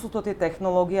čo sú to tie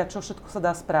technológie a čo všetko sa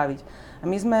dá spraviť. A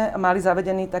my sme mali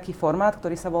zavedený taký formát,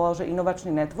 ktorý sa volal, že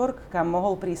inovačný network, kam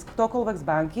mohol prísť ktokoľvek z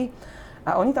banky.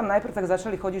 A oni tam najprv tak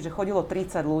začali chodiť, že chodilo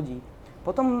 30 ľudí.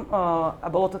 Potom, a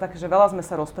bolo to také, že veľa sme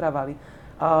sa rozprávali.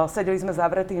 Sedeli sme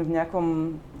zavretí v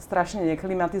nejakom strašne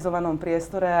neklimatizovanom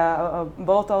priestore a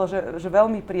bolo to ale, že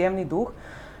veľmi príjemný duch.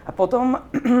 A potom,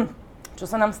 čo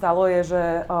sa nám stalo, je, že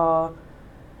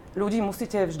ľudí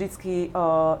musíte vždycky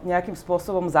nejakým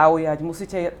spôsobom zaujať,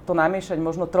 musíte to namiešať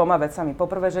možno 3 vecami.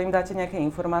 Poprvé, že im dáte nejaké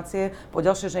informácie, po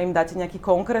ďalšie, že im dáte nejaký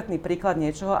konkrétny príklad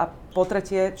niečoho a po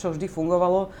tretie, čo vždy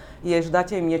fungovalo, je, že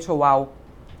dáte im niečo wow.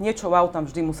 Niečo wow tam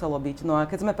vždy muselo byť. No a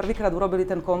keď sme prvýkrát urobili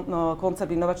ten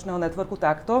koncept inovačného networku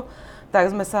takto,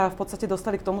 tak sme sa v podstate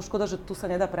dostali k tomu, škoda, že tu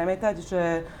sa nedá premietať,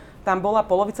 že tam bola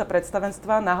polovica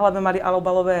predstavenstva, na hlave mali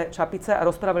alobalové čapice a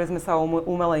rozprávali sme sa o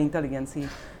umelej inteligencii.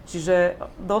 Čiže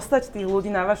dostať tých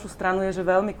ľudí na vašu stranu je že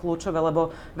veľmi kľúčové,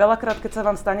 lebo veľakrát, keď sa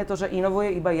vám stane to, že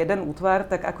inovuje iba jeden útvar,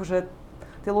 tak akože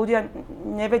tí ľudia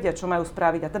nevedia, čo majú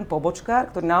spraviť. A ten pobočkár,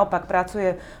 ktorý naopak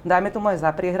pracuje, dajme tomu aj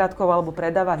za priehradkou alebo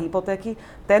predáva hypotéky,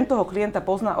 ten toho klienta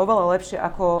pozná oveľa lepšie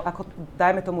ako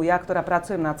dajme tomu ja, ktorá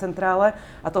pracujem na centrále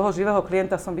a toho živého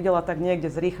klienta som videla tak niekde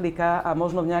z rýchlika a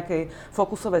možno v nejakej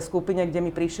fokusovej skupine, kde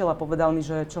mi prišiel a povedal mi,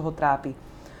 že čo ho trápi.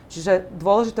 Čiže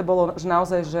dôležité bolo že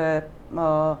naozaj, že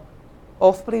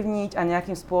ovplyvniť a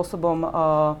nejakým spôsobom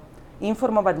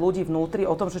informovať ľudí vnútri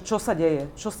o tom, že čo sa deje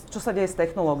s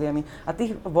technológiami. A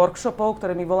tých workshopov,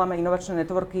 ktoré my voláme inovačné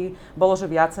networky, bolo, že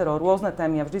viacero, rôzne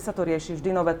témy a vždy sa to rieši, vždy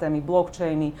nové témy,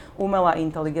 blockchainy, umelá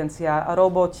inteligencia,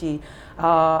 roboti,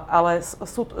 ale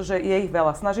že je ich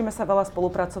veľa. Snažíme sa veľa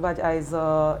spolupracovať aj s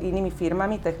inými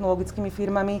firmami, technologickými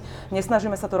firmami.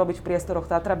 Nesnažíme sa to robiť v priestoroch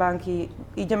Tatra banky,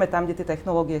 ideme tam, kde tie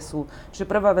technológie sú. Čiže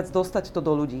prvá vec, dostať to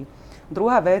do ľudí.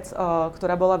 Druhá vec,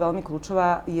 ktorá bola veľmi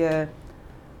kľúčová, je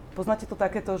poznáte to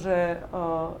takéto, že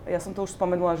ja som to už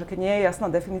spomenula, že keď nie je jasná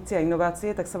definícia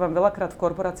inovácie, tak sa vám veľakrát v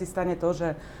korporácii stane to,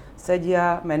 že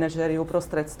sedia manažéri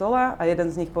uprostred stola a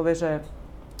jeden z nich povie, že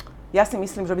ja si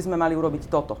myslím, že by sme mali urobiť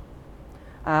toto.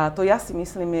 A to ja si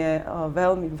myslím je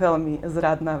veľmi, veľmi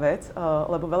zradná vec,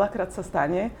 lebo veľakrát sa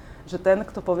stane, že ten,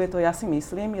 kto povie to ja si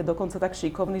myslím, je dokonca tak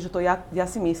šikovný, že to ja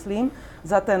si myslím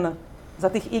za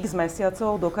tých x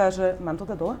mesiacov dokáže, mám to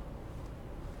dať dole?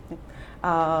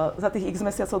 A za tých x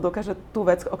mesiacov dokáže tú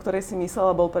vec, o ktorej si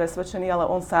myslel a bol presvedčený, ale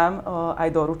on sám aj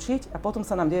doručiť. A potom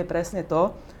sa nám deje presne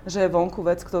to, že je vonku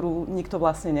vec, ktorú nikto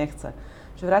vlastne nechce.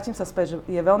 Že vrátim sa späť, že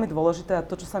je veľmi dôležité a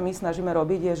to, čo sa my snažíme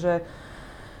robiť, je, že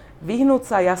vyhnúť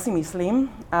sa ja si myslím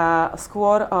a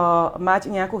skôr mať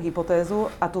nejakú hypotézu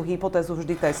a tú hypotézu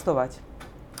vždy testovať.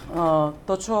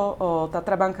 To, čo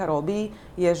Tatra banka robí,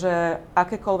 je, že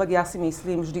akékoľvek ja si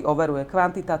myslím vždy overuje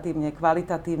kvantitatívne,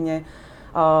 kvalitatívne.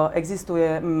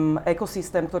 Existuje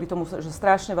ekosystém, ktorý tomu že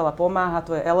strašne veľa pomáha,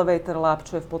 to je Elevator Lab,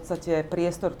 čo je v podstate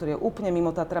priestor, ktorý je úplne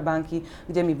mimo Tatra banky,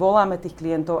 kde my voláme tých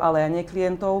klientov, ale aj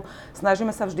neklientov.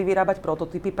 Snažíme sa vždy vyrábať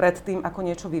prototypy pred tým, ako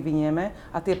niečo vyvinieme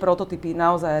a tie prototypy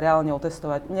naozaj reálne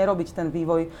otestovať. Nerobiť ten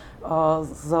vývoj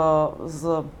z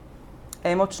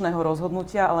emočného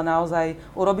rozhodnutia, ale naozaj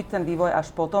urobiť ten vývoj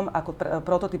až potom, ako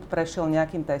prototyp prešiel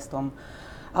nejakým testom.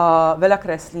 Veľa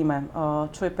kreslíme.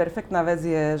 Čo je perfektná vec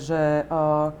je, že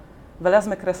veľa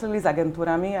sme kreslili s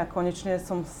agentúrami a konečne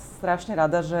som strašne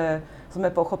rada, že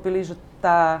sme pochopili, že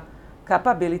tá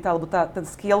kapabilita alebo ten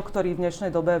skill, ktorý v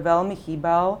dnešnej dobe veľmi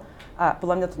chýbal a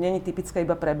podľa mňa to nie je typické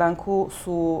iba pre banku,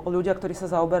 sú ľudia, ktorí sa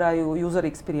zaoberajú user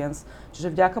experience.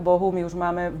 Čiže vďaka Bohu my už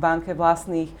máme v banke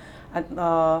vlastných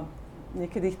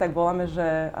niekedy ich tak voláme, že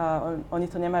oni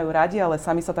to nemajú radi, ale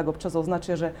sami sa tak občas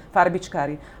označia, že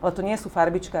farbičkári. Ale to nie sú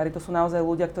farbičkári, to sú naozaj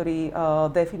ľudia, ktorí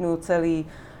definujú celý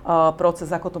proces,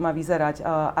 ako to má vyzerať,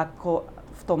 ako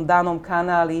v tom danom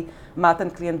kanáli má ten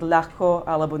klient ľahko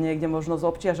alebo niekde možno s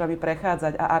obťažami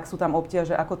prechádzať a ak sú tam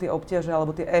obťaže, ako tie obťaže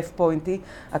alebo tie F-pointy,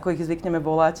 ako ich zvykneme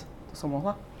volať. To som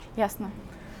mohla? Jasné.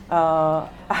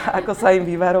 Ako sa im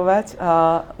vyvarovať.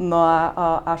 No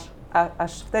a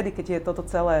až vtedy, keď je toto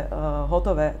celé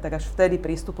hotové, tak až vtedy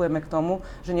pristupujeme k tomu,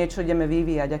 že niečo ideme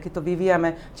vyvíjať. A keď to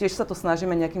vyvíjame, tiež sa to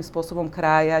snažíme nejakým spôsobom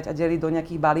krájať a deliť do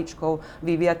nejakých balíčkov,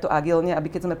 vyvíjať to agilne, aby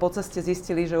keď sme po ceste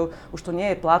zistili, že už to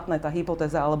nie je platné, tá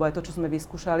hypotéza, alebo aj to, čo sme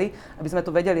vyskúšali, aby sme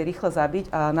to vedeli rýchle zabiť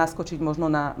a naskočiť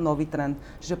možno na nový trend.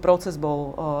 Čiže proces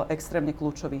bol extrémne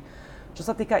kľúčový. Čo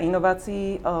sa týka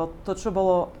inovácií, to, čo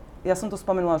bolo, ja som to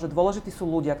spomenula, že dôležití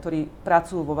sú ľudia, ktorí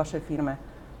pracujú vo vašej firme.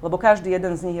 Lebo každý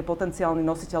jeden z nich je potenciálny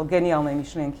nositeľ geniálnej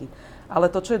myšlienky. Ale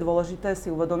to, čo je dôležité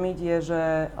si uvedomiť, je, že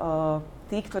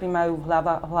tí, ktorí majú v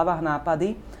hlavách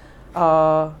nápady,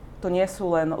 to nie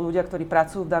sú len ľudia, ktorí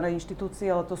pracujú v danej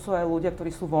inštitúcii, ale to sú aj ľudia, ktorí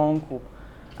sú vonku.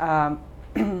 A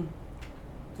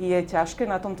je ťažké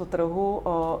na tomto trhu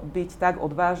byť tak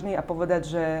odvážny a povedať,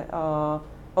 že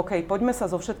OK, poďme sa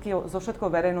so všetkou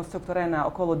verejnosťou, ktorá je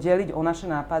naokolo, deliť o naše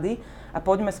nápady a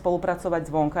poďme spolupracovať s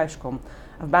vonkajškom.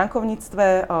 V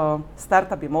bankovníctve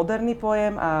startup je moderný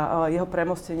pojem a jeho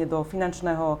premostenie do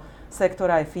finančného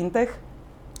sektora je fintech.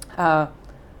 A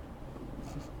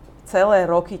celé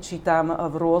roky čítam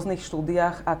v rôznych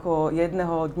štúdiách, ako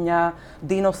jedného dňa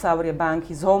dinosaurie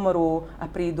banky zomrú a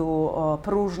prídu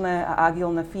prúžne a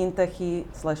agilné fintechy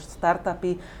 /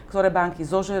 startupy, ktoré banky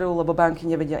zožerú, lebo banky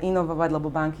nevedia inovovať, lebo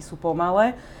banky sú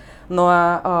pomalé. No a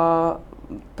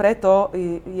preto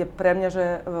je pre mňa že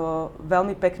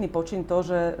veľmi pekný počin to,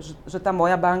 že tá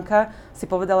moja banka si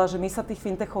povedala, že my sa tých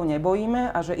fintechov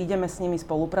nebojíme a že ideme s nimi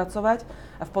spolupracovať.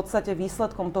 A v podstate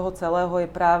výsledkom toho celého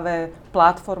je práve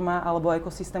platforma alebo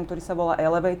ekosystém, ktorý sa volá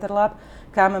Elevator Lab,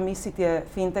 kam my si tie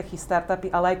fintechy,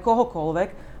 startupy, ale aj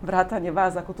kohokoľvek, vrátane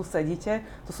vás, ako tu sedíte,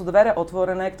 to sú dvere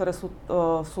otvorené, ktoré sú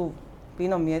v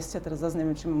inom mieste, teraz zase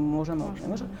neviem, či môžem,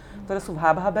 ktoré sú v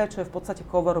HubHube, čo je v podstate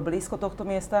cover blízko tohto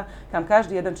miesta, kam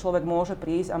každý jeden človek môže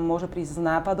prísť a môže prísť s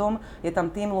nápadom. Je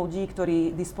tam tým ľudí,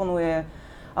 ktorý disponuje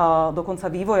dokonca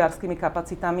vývojárskymi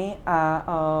kapacitami a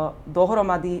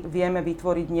dohromady vieme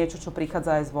vytvoriť niečo, čo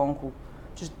prichádza aj zvonku.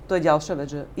 Čiže to je ďalšia vec,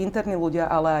 že interní ľudia,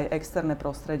 ale aj externé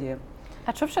prostredie.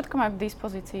 A čo všetko majú k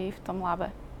dispozícii v tom labe?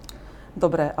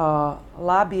 Dobre,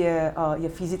 lab je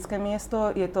fyzické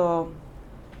miesto, je to.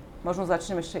 Možno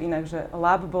začnem ešte inak, že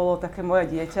lab bolo také moje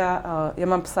dieťa. Ja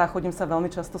mám psa, chodím sa veľmi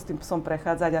často s tým psom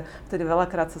prechádzať a vtedy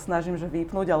veľakrát sa snažím, že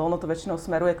vypnúť, ale ono to väčšinou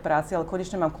smeruje k práci, ale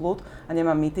konečne mám kľud a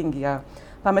nemám meetingy. A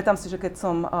pamätám si, že keď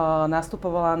som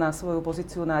nastupovala na svoju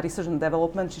pozíciu na Research and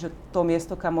Development, čiže to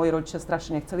miesto, kam moji rodičia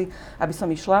strašne nechceli, aby som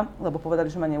išla, lebo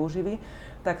povedali, že ma neuživí,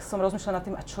 tak som rozmýšľala nad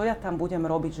tým, a čo ja tam budem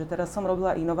robiť, že teraz som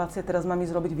robila inovácie, teraz mám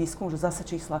ísť robiť výskum, že zase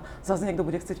čísla, zase niekto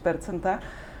bude chcieť percentá.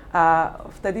 A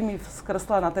vtedy mi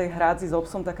skrsla na tej hrádzi s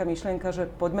obsom taká myšlienka, že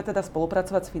poďme teda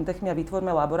spolupracovať s fintechmi a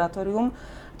vytvorme laboratórium.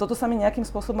 Toto sa mi nejakým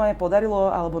spôsobom aj podarilo,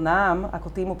 alebo nám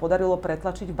ako týmu podarilo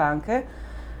pretlačiť v banke.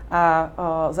 A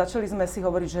začali sme si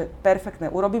hovoriť, že perfektné,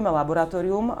 urobíme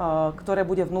laboratórium, ktoré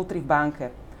bude vnútri v banke.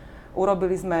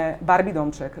 Urobili sme Barbie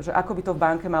domček, že ako by to v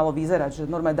banke malo vyzerať,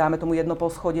 že normálne dáme tomu jedno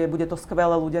poschodie, bude to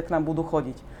skvelé, ľudia k nám budú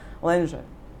chodiť. Lenže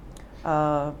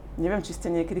neviem, či ste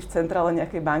niekedy v centrále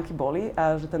nejakej banky boli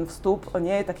a že ten vstup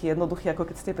nie je taký jednoduchý, ako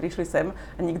keď ste prišli sem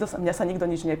a mňa sa nikto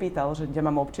nič nepýtal, že kde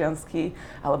mám občiansky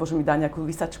alebo že mi dá nejakú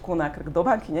vysačku na krk. Do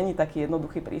banky není taký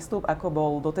jednoduchý prístup, ako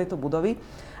bol do tejto budovy.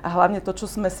 A hlavne to, čo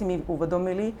sme si my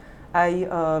uvedomili, aj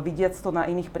vidiac to na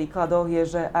iných príkladoch, je,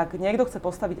 že ak niekto chce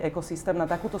postaviť ekosystém na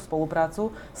takúto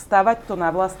spoluprácu, stavať to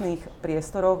na vlastných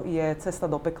priestoroch je cesta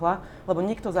do pekla, lebo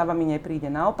nikto za vami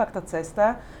nepríde. Naopak tá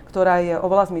cesta, ktorá je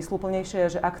oveľa zmysluplnejšia,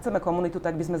 je, že ak chceme komunitu,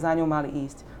 tak by sme za ňou mali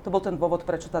ísť. To bol ten dôvod,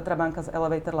 prečo Tatra banka s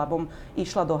Elevator Labom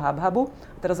išla do HubHubu.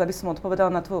 Teraz aby som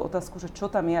odpovedala na tvoju otázku, že čo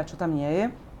tam je a čo tam nie je.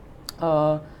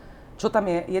 Čo tam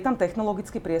je? Je tam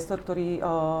technologický priestor, ktorý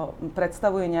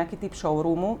predstavuje nejaký typ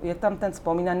showroomu. Je tam ten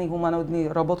spomínaný humanoidný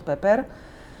robot Pepper.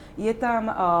 Je tam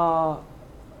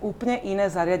úplne iné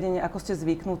zariadenie, ako ste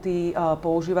zvyknutí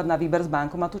používať na výber z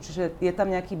bankomatu. Čiže je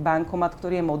tam nejaký bankomat,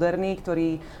 ktorý je moderný,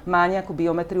 ktorý má nejakú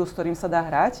biometriu, s ktorým sa dá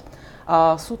hrať.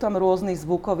 Sú tam rôzni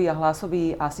zvukoví a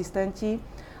hlasoví asistenti.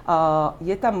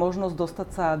 Je tam možnosť dostať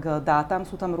sa k dátam.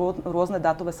 Sú tam rôzne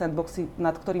dátové sandboxy,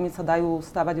 nad ktorými sa dajú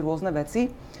stavať rôzne veci.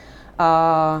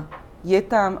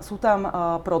 Sú tam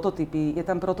prototypy. Je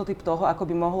tam prototyp toho, ako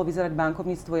by mohlo vyzerať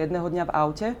bankovníctvo jedného dňa v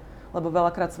aute, lebo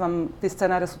veľakrát tie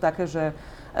scenáre sú také, že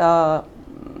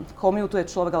kommutuje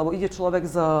človek, alebo ide človek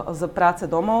z práce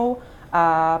domov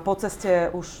a po ceste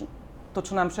už to,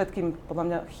 čo nám všetkým podľa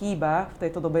mňa chýba v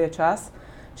tejto dobe je čas.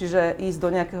 Čiže ísť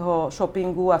do nejakého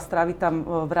shoppingu a stráviť tam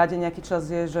v rade nejaký čas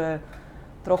je, že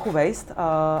trochu waste,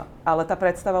 ale tá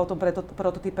predstava o tom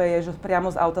prototype je, že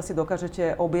priamo z auta si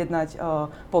dokážete objednať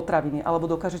potraviny alebo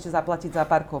dokážete zaplatiť za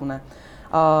parkovné.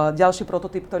 Ďalší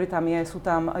prototyp, ktorý tam je,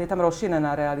 je tam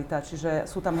rozšírená realita, čiže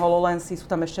sú tam HoloLensy, sú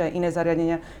tam ešte aj iné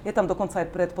zariadenia. Je tam dokonca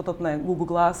aj predpotopné Google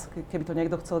Glass, keby to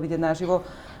niekto chcel vidieť naživo.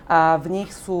 A v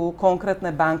nich sú konkrétne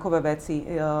bankové veci.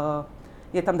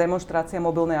 Je tam demonštrácia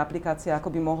mobilnej aplikácie,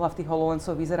 ako by mohla v tých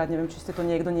HoloLensoch vyzerať. Neviem, či ste to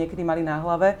niekedy mali na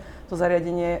hlave. To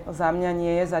zariadenie za mňa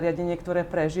nie je zariadenie, ktoré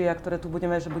prežije a ktoré tu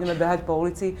budeme behať po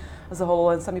ulici s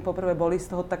HoloLensami. Poprvé boli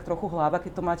z toho tak trochu hlava,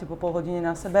 keď to máte po pol hodine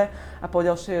na sebe. A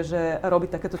poďalšie, že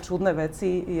robiť takéto čudné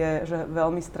veci je že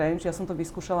veľmi strange. Ja som to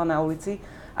vyskúšala na ulici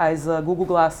aj s Google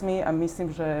Glassmi a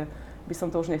myslím, že by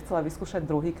som to už nechcela vyskúšať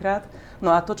druhýkrát.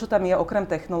 No a to, čo tam je okrem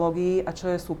technológií a čo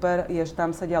je super, je, že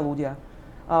tam sedia ľudia.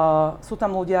 Sú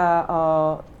tam ľudia,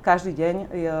 každý deň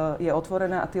je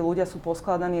otvorené a tí ľudia sú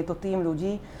poskladaní, je to tím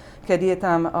ľudí, kedy je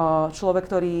tam človek,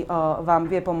 ktorý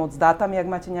vám vie pomôcť s dátami, ak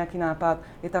máte nejaký nápad,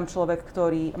 je tam človek,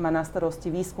 ktorý má na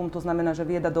starosti výskum, to znamená, že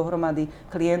vie dať dohromady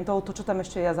klientov. To, čo tam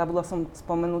ešte ja zabudla som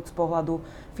spomenúť z pohľadu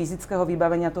fyzického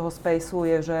vybavenia toho spaceu,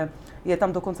 je, že je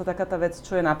tam dokonca taká tá vec,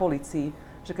 čo je na polícii,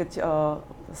 že keď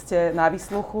ste na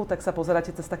výsluchu, tak sa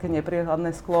pozeráte cez také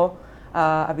nepriehľadné sklo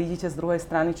a vidíte z druhej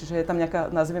strany, čiže je tam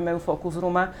nejaká, nazvieme ju focus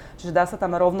rooma, čiže dá sa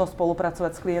tam rovno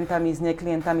spolupracovať s klientami, s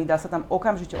neklientami, dá sa tam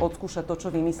okamžite odskúšať to, čo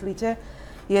vymyslíte.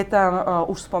 Je tam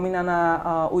už spomínaná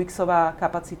UX-ová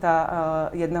kapacita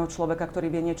jedného človeka, ktorý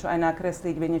vie niečo aj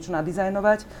nakresliť, vie niečo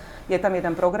nadizajnovať. Je tam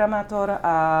jeden programátor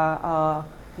a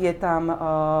je tam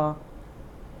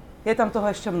toho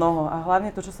ešte mnoho a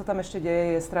hlavne to, čo sa tam ešte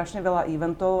deje, je strašne veľa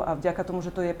eventov a vďaka tomu,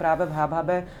 že to je práve v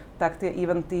HubHube, tak tie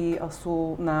eventy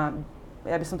sú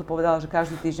ja by som to povedala, že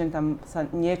každý týždeň tam sa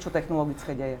niečo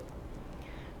technologické deje.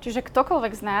 Čiže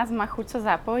ktokoľvek z nás má chuť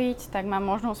sa zapojiť, tak má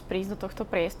možnosť prísť do tohto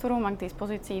priestoru, má k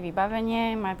dispozícii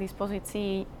vybavenie, má k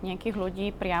dispozícii nejakých ľudí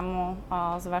priamo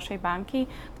z vašej banky,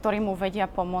 ktorí mu vedia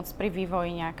pomôcť pri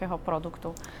vývoji nejakého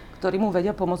produktu. Ktorí mu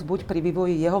vedia pomôcť buď pri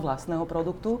vývoji jeho vlastného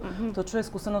produktu. To, čo je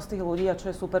skúsenosť tých ľudí a čo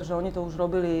je super, že oni to už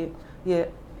robili, je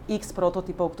x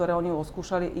prototypov, ktoré oni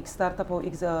oskúšali, x startupov,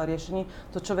 x riešení.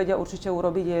 To, čo vedia určite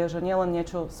urobiť, je, že nielen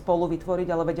niečo spolu vytvoriť,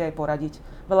 ale vedia aj poradiť.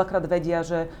 Veľakrát vedia,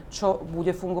 že čo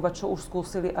bude fungovať, čo už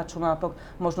skúsili a čo naopak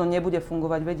možno nebude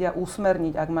fungovať. Vedia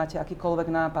usmerniť, ak máte akýkoľvek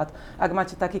nápad. Ak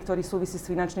máte taký, ktorý súvisí s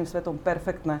finančným svetom,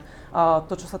 perfektné.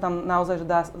 To, čo sa tam naozaj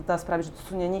dá spraviť, že to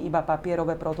sú nie iba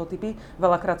papierové prototypy,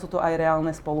 veľakrát sú to aj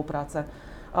reálne spolupráce.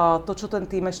 To, čo ten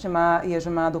tým ešte má, je, že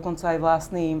má dokonca aj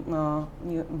vlastný,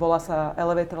 volá sa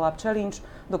Elevator Lab Challenge,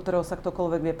 do ktorého sa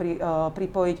ktokoľvek vie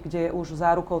pripojiť, kde je už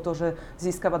zárukou to, že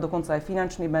získava dokonca aj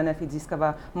finančný benefit,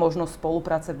 získava možnosť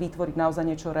spolupráce, vytvoriť naozaj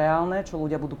niečo reálne, čo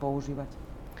ľudia budú používať.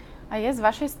 A je z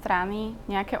vašej strany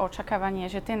nejaké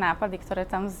očakávanie, že tie nápady, ktoré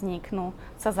tam vzniknú,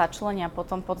 sa začlenia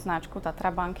potom pod značku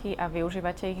Tatra banky a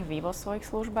využívate ich vy vo svojich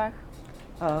službách?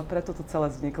 Preto to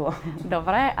celé vzniklo.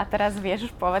 Dobre, a teraz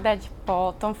vieš už povedať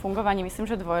po tom fungovaní,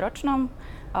 myslím, že dvojročnom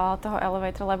toho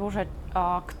Elevator Labu, že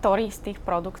ktorý z tých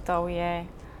produktov je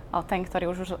ten,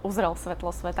 ktorý už uzrel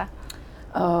svetlo sveta?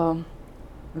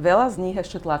 Veľa z nich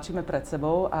ešte tlačíme pred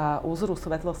sebou a uzrú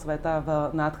svetlo sveta v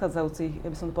nadchádzajúcich, ja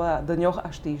by som to povedala, dňoch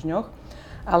až týždňoch.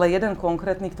 Ale jeden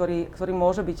konkrétny, ktorý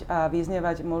môže byť a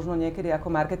vyznievať možno niekedy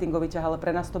ako marketingový ťah, ale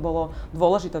pre nás to bolo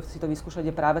dôležité si to vyskúšať,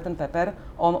 je práve ten pepper.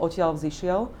 On odtiaľ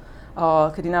vzýšiel,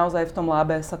 kedy naozaj v tom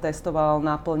lábe sa testoval,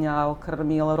 naplňal,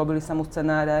 krmil, robili sa mu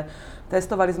scenáre.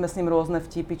 Testovali sme s ním rôzne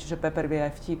vtipy, čiže pepper vie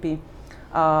aj vtipy.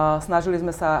 Snažili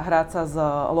sme sa hrať sa s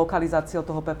lokalizáciou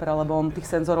toho pepera, lebo on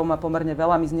tých senzorov má pomerne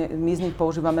veľa, my z nich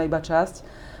používame iba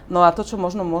časť. No a to, čo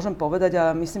možno môžem povedať,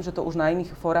 a myslím, že to už na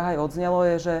iných fórach aj odznelo,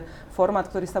 je, že formát,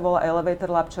 ktorý sa volá Elevator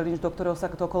Lab Challenge, do ktorého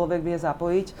sa ktokoľvek vie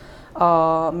zapojiť,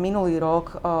 minulý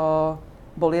rok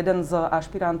bol jeden z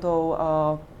ašpirantov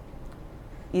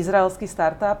izraelský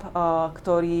startup,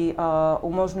 ktorý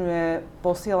umožňuje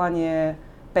posielanie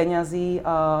peňazí,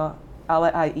 ale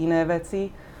aj iné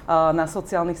veci na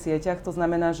sociálnych sieťach. To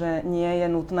znamená, že nie je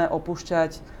nutné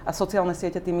opúšťať, a sociálne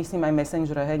siete, tým myslím aj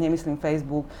Messenger, nemyslím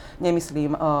Facebook,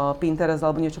 nemyslím Pinterest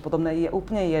alebo niečo podobné. Je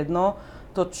úplne jedno,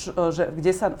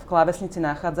 kde sa v klávesnici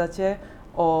nachádzate,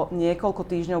 o niekoľko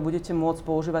týždňov budete môcť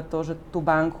používať to, že tú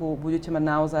banku budete mať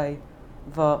naozaj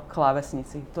v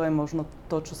klávesnici. To je možno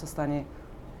to, čo sa stane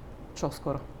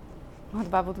čoskoro.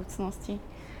 Hudba budúcnosti.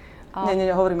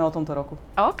 Nie, hovoríme o tomto roku.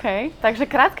 OK, takže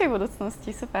krátkej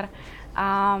budúcnosti, super.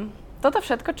 A toto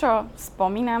všetko, čo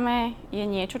spomíname, je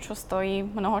niečo, čo stojí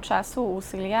mnoho času,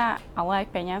 úsilia, ale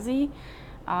aj peňazí.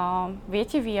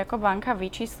 Viete vy ako banka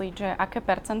vyčísliť, že aké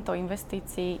percento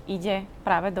investícií ide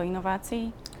práve do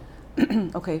inovácií?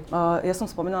 OK, ja som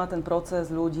spomínala ten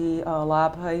proces ľudí,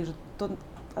 lab, hej, že to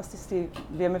asi si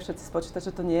vieme všetci spočítať,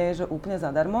 že to nie je že úplne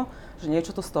zadarmo, že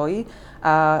niečo to stojí.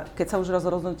 A keď sa už raz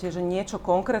rozhodnete, že niečo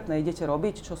konkrétne idete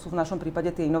robiť, čo sú v našom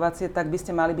prípade tie inovácie, tak by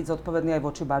ste mali byť zodpovední aj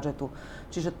voči budžetu.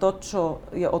 Čiže to, čo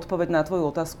je odpoveď na tvoju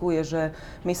otázku, je, že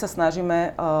my sa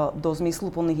snažíme do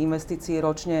zmysluplných investícií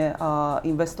ročne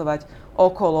investovať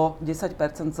okolo 10%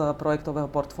 z projektového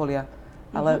portfólia.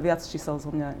 Ale viac čísel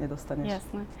zo mňa nedostaneš.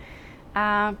 Jasné.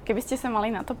 A keby ste sa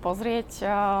mali na to pozrieť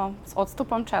s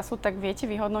odstupom času, tak viete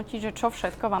vyhodnotiť, že čo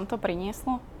všetko vám to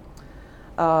prinieslo?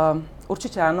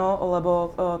 Určite áno,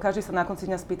 lebo každý sa na konci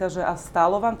dňa spýta, že a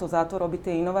stálo vám to za to robiť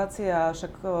tie inovácie, a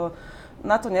však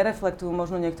na to nereflektujú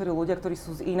možno niektorí ľudia, ktorí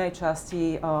sú z inej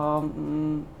časti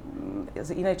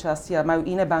a majú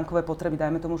iné bankové potreby,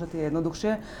 dajme tomu, že tie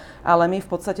jednoduchšie. Ale my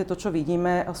v podstate to, čo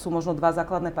vidíme, sú možno dva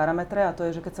základné parametre, a to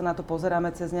je, že keď sa na to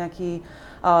pozeráme cez nejaký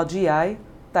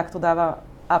GI, tak to dáva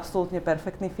absolútne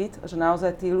perfektný fit, že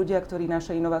naozaj tí ľudia, ktorí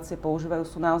naše inovácie používajú,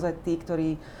 sú naozaj tí,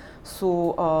 ktorí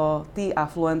sú tí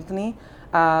afluentní.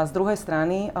 A z druhej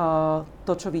strany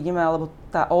to, čo vidíme, alebo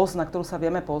tá os, na ktorú sa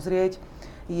vieme pozrieť,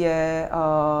 je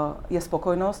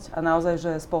spokojnosť. A naozaj,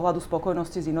 že z pohľadu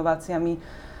spokojnosti s inováciami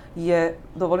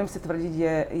dovolím si tvrdiť,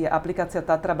 je aplikácia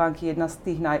Tatra banky jedna z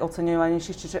tých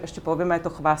najoceňovanejších, čiže ešte povieme aj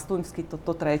to chvastuňsky,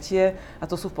 to tretie, a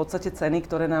to sú v podstate ceny,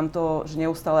 ktoré nám to že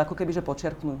neustále ako keby že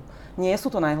počerknú. Nie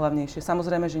sú to najhlavnejšie,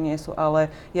 samozrejme, že nie sú,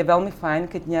 ale je veľmi fajn,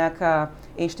 keď nejaká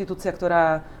inštitúcia,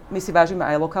 my si vážime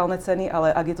aj lokálne ceny,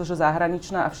 ale ak je to že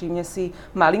zahraničná a všimne si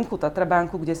malinkú Tatra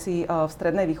banku, kde si v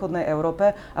strednej východnej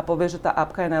Európe, a povie, že tá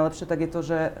apka je najlepšia, tak je to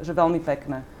že veľmi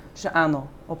pekné. Že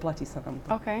áno, oplatí sa nám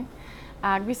to. Okay.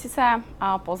 A ak by si sa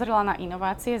pozrela na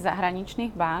inovácie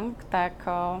zahraničných bank, tak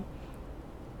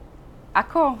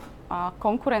ako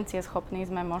konkurencieschopní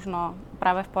sme možno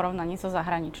práve v porovnaní so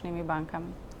zahraničnými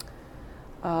bankami?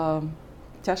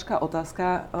 Ťažká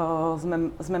otázka.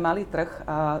 Sme mali trh,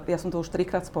 a ja som to už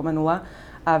 3-krát spomenula,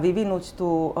 a vyvinúť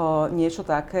tu niečo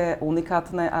také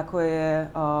unikátne, ako je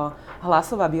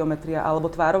hlasová biometria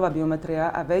alebo tvárová biometria,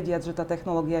 a vediac, že tá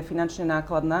technológia je finančne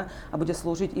nákladná a bude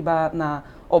slúžiť iba na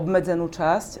obmedzenú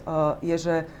časť, je,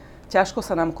 že ťažko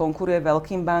sa nám konkuruje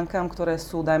veľkým bankám, ktoré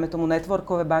sú, dajme tomu,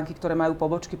 networkové banky, ktoré majú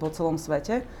pobočky po celom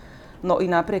svete. No i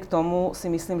napriek tomu si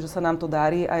myslím, že sa nám to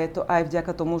darí, a je to aj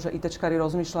vďaka tomu, že ITčkári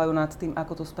rozmýšľajú nad tým,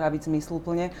 ako to spraviť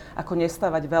zmysluplne, ako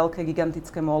nestavať veľké,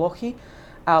 gigantické molochy,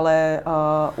 ale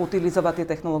utilizovať tie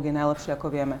technológie najlepšie, ako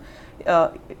vieme.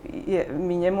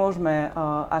 My nemôžeme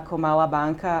ako malá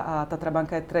banka, a Tatra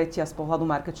banka je tretia z pohľadu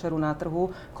market shareu na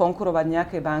trhu, konkurovať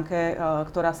nejakej banke,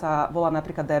 ktorá sa volá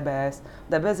napríklad DBS.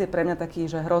 DBS je pre mňa taký,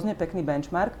 že hrozne pekný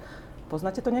benchmark.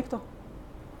 Poznáte to niekto?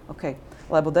 OK.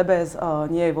 Lebo DBS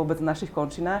nie je vôbec v našich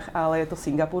končinách, ale je to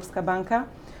singapúrska banka.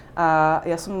 A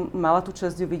ja som mala tú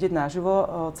česť ju vidieť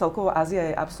naživo. Celkovo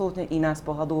Ázia je absolútne iná z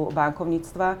pohľadu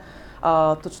bankovníctva.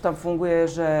 To, čo tam funguje,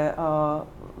 že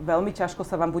veľmi ťažko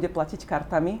sa vám bude platiť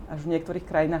kartami, až v niektorých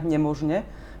krajinách nemožne,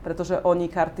 pretože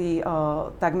oni karty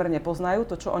takmer nepoznajú.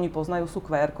 To, čo oni poznajú, sú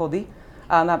QR kódy.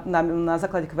 A na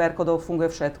základe QR kódov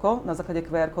funguje všetko. Na základe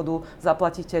QR kódu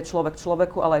zaplatíte človek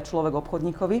človeku, ale aj človek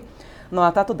obchodníkovi. No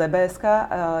a táto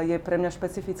DBS-ka je pre mňa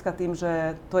špecifická tým,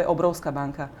 že to je obrovská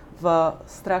banka v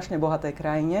strašne bohatej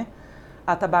krajine.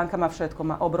 A tá banka má všetko.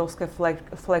 Má obrovské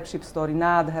flagship story,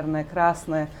 nádherné,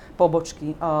 krásne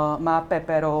pobočky. Má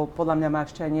Peperov, podľa mňa má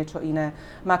ešte aj niečo iné.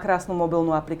 Má krásnu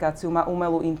mobilnú aplikáciu, má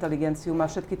umelú inteligenciu, má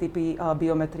všetky typy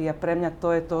biometrie. Pre mňa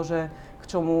to je to, že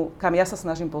kam ja sa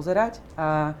snažím pozerať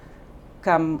a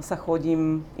kam sa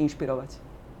chodím inšpirovať.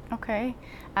 OK.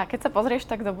 A keď sa pozrieš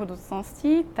tak do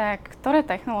budúcnosti, tak ktoré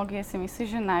technológie si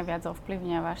myslíš, že najviac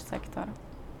ovplyvnia váš sektor?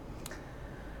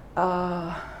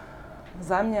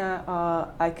 Za mňa,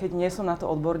 aj keď nie som na to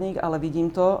odborník, ale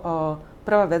vidím to,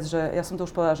 prvá vec, že ja som to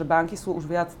už povedala, že banky sú už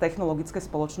viac technologické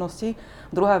spoločnosti.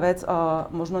 Druhá vec,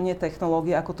 možno nie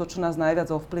technológie, ako to, čo nás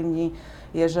najviac ovplyvní,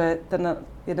 je, že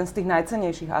jeden z tých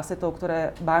najcennejších asetov,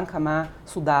 ktoré banka má,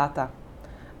 sú dáta.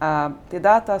 A tie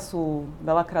dáta sú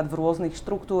veľakrát v rôznych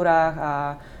štruktúrách a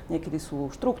niekedy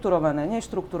sú štrukturované,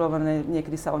 neštrukturované,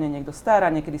 niekedy sa o ne niekto stará,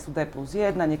 niekedy sú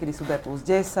D+1, niekedy sú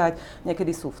D+10,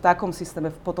 niekedy sú v takom systéme,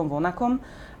 potom v onakom.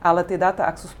 Ale tie dáta,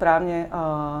 ak sú správne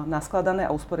naskladané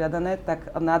a usporiadané,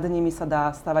 tak nad nimi sa dá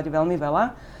stavať veľmi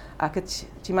veľa. A keď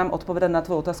ti mám odpovedať na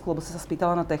tvoju otázku, lebo si sa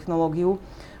spýtala na technológiu,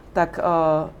 tak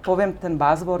poviem ten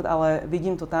buzzword, ale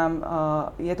vidím to tam,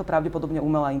 je to pravdepodobne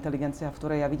umelá inteligencia, v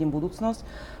ktorej ja vidím budúcnosť.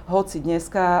 Hoci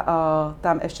dneska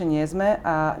tam ešte nie sme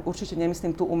a určite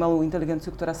nemyslím tú umelú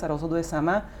inteligenciu, ktorá sa rozhoduje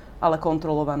sama, ale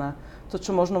kontrolovaná. To,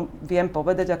 čo možno viem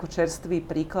povedať ako čerstvý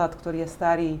príklad, ktorý je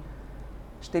starý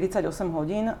 48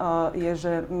 hodín, je,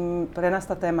 že pre nás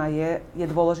tá téma je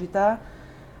dôležitá.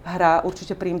 Hrá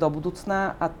určite príjm do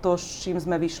budúcna a to, s čím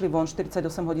sme vyšli von 48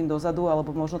 hodín dozadu,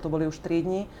 alebo možno to boli už 3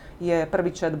 dní, je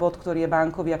prvý chatbot, ktorý je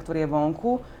bankový a ktorý je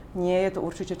vonku. Nie je to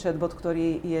určite chatbot,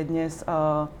 ktorý je dnes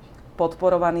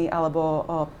podporovaný alebo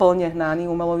plne hnaný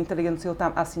umelou inteligenciou. Tam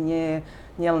asi nie je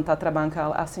nielen Tatra banka,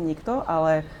 ale asi nikto,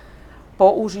 ale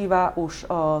používa už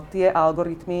tie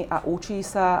algoritmy a učí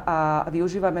sa a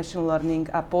využíva machine learning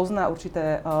a pozná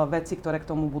určité veci, ktoré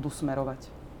k tomu budú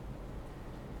smerovať.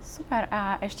 Super.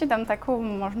 A ešte dám takú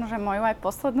možno, že moju aj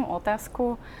poslednú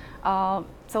otázku.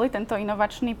 Celý tento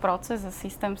inovačný proces a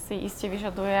systém si iste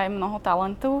vyžaduje aj mnoho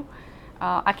talentu.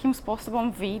 Akým spôsobom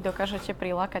vy dokážete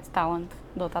prilákať talent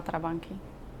do Tatra banky?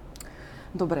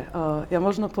 Dobre, ja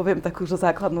možno poviem takú že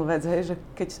základnú vec, hej, že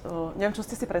keď, neviem, čo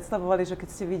ste si predstavovali, že keď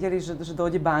ste videli, že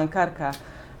dojde bankárka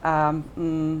a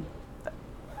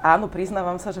áno,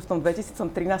 priznávam sa, že v tom 2013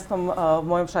 v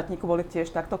mojom šatníku boli tiež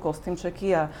takto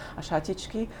kostýmčeky a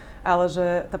šatičky, ale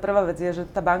že tá prvá vec je, že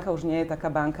tá banka už nie je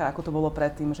taká banka, ako to bolo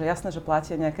predtým. Že jasné, že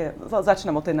platia nejaké,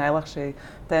 začínam od tej najľahšej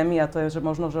témy a to je, že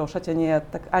možno, že ošatenie,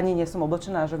 tak ani nie som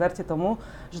oblečená, že verte tomu,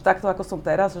 že takto ako som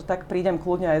teraz, že tak prídem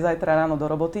kľudne aj zajtra ráno do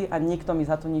roboty a nikto mi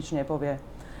za to nič nepovie.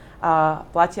 A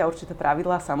platia určité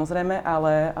pravidlá, samozrejme,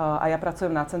 ale a ja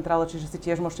pracujem na centrále, čiže si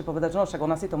tiež môžete povedať, že no, však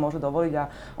ona si to môže dovoliť a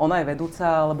ona je vedúca,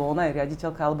 alebo ona je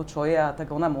riaditeľka, alebo čo je, a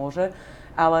tak ona môže.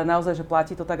 Ale naozaj, že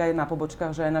platí to tak aj na pobočkách,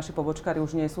 že aj naši pobočkári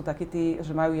už nie sú takí tí,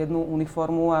 že majú jednu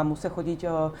uniformu a musia chodiť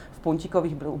v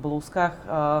puntíkových blúzkach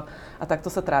a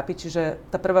takto sa trápiť. Čiže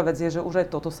tá prvá vec je, že už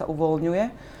aj toto sa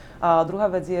uvoľňuje. A druhá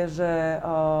vec je, že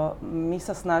my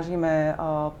sa snažíme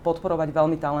podporovať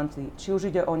veľmi talenty. Či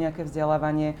už ide o nejaké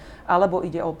vzdelávanie, alebo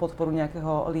ide o podporu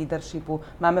nejakého leadershipu.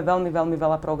 Máme veľmi, veľmi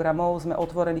veľa programov, sme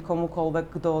otvorení komukoľvek,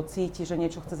 kto cíti, že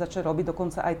niečo chce začať robiť,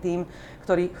 dokonca aj tým,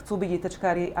 ktorí chcú byť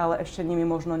ITčkári, ale ešte nimi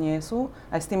možno nie sú.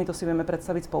 Aj s týmito si vieme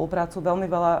predstaviť spoluprácu. Veľmi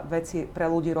veľa vecí pre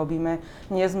ľudí robíme.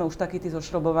 Nie sme už takí tí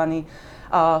zošrobovaní.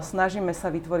 Snažíme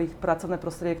sa vytvoriť pracovné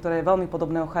prostredie, ktoré je veľmi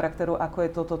podobného charakteru, ako je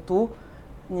toto tu.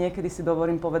 Niekedy si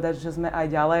dovolím povedať, že sme aj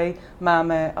ďalej.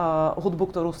 Máme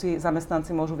hudbu, ktorú si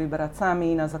zamestnanci môžu vyberať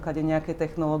sami na základe nejakej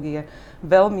technológie.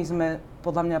 Veľmi sme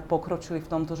podľa mňa pokročili v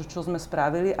tomto, že čo sme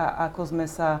spravili a ako sme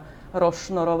sa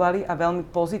rozšnorovali a veľmi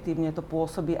pozitívne to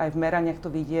pôsobí aj v meraniach to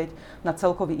vidieť na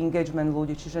celkový engagement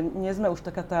ľudí. Čiže nie sme už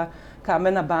taká tá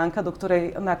kamenná banka, do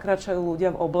ktorej nakračajú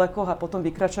ľudia v oblekoch a potom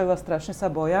vykračajú a strašne sa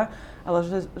boja, ale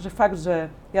že fakt, že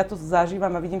ja to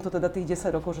zažívam a vidím to teda tých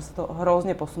 10 rokov, že sa to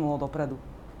hrozne posunulo dopredu.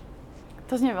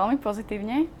 To znie veľmi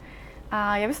pozitívne.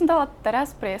 A ja by som dala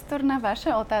teraz priestor na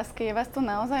vaše otázky. Je vás tu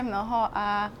naozaj mnoho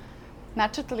a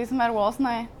načetli sme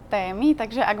rôzne témy,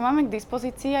 takže ak máme k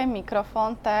dispozícii aj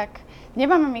mikrofón, tak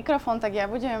nemáme mikrofón, tak ja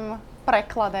budem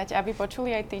prekladať, aby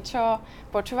počuli aj tí, čo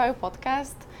počúvajú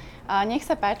podcast. Nech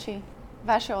sa páči,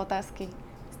 vaše otázky.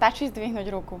 Stačí zdvihnúť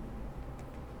ruku.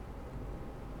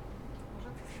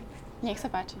 Nech sa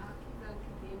páči.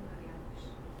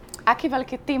 Aký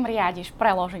veľký tým riadiš?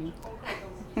 Preložím.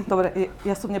 Dobre,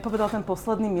 ja som nepovedal ten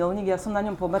posledný milník, ja som na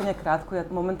ňom pomerne krátko. Ja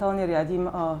momentálne riadím,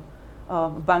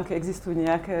 v banke existuje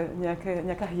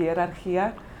nejaká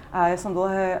hierarchia a ja som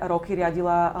dlhé roky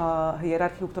riadila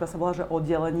hierarchiu, ktorá sa volá, že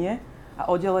oddelenie. A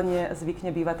oddelenie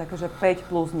zvykne bývať také, že 5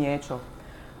 plus niečo.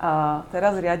 A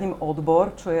teraz riadím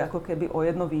odbor, čo je ako keby o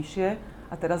jedno vyššie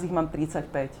a teraz ich mám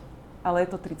 35. Ale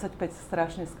je to 35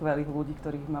 strašne skvelých ľudí,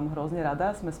 ktorých mám hrozne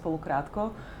rada, sme spolu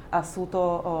krátko a sú to,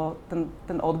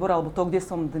 ten odbor, alebo to, kde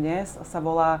som dnes, sa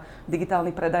volá digitálny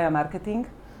predaj a marketing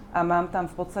a mám tam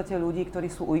v podstate ľudí,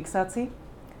 ktorí sú UX-áci,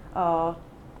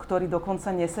 ktorí dokonca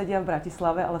nesedia v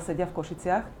Bratislave, ale sedia v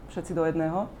Košiciach, všetci do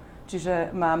jedného. Čiže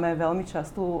máme veľmi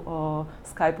častú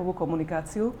skypovú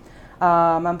komunikáciu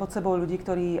a mám pod sebou ľudí,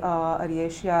 ktorí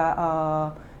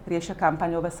riešia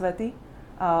kampaňové svety,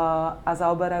 a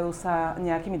zaoberajú sa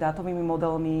nejakými dátovými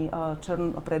modelmi,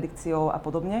 churn predikciou a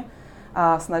podobne.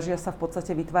 A snažia sa v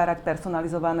podstate vytvárať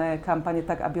personalizované kampane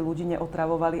tak, aby ľudí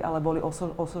neotravovali, ale boli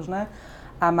osožné.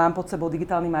 A mám pod sebou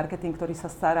digitálny marketing, ktorý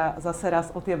sa stará zase raz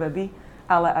o tie weby,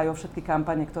 ale aj o všetky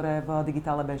kampane, ktoré v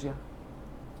digitále bežia.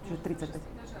 Čiže 35.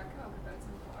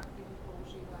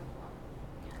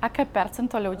 Aké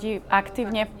percento ľudí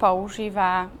aktívne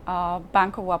používa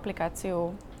bankovú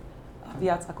aplikáciu?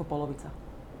 Viac ako polovica.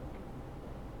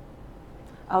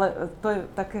 Ale to je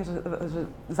také, že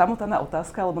zamotaná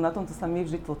otázka, lebo na tomto sa my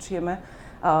vždy tlčieme.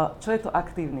 Čo je to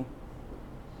aktívny?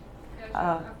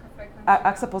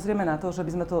 Ak sa pozrieme na to, že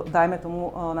by sme to, dajme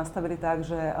tomu, nastavili tak,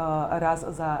 že raz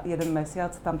za jeden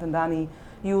mesiac tam ten daný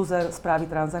user spraví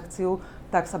transakciu,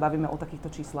 tak sa bavíme o takýchto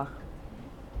číslach.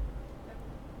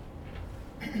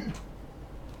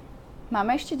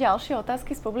 Máme ešte ďalšie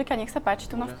otázky z publika, nech sa páči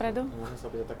tu na vpredu. Môžem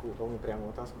sa opýtať takú veľmi priamu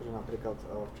otázku, že napríklad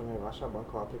v čom je vaša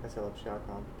banková aplikácia lepšia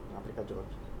ako napríklad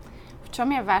George? V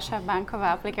čom je vaša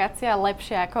banková aplikácia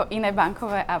lepšia ako iné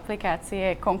bankové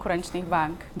aplikácie konkurenčných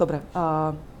bank? Dobre,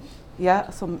 ja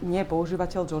som nie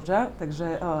používateľ Georgea,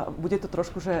 takže bude to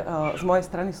trošku, že z mojej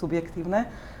strany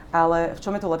subjektívne, ale v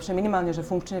čom je to lepšie? Minimálne, že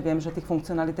funkčne viem, že tých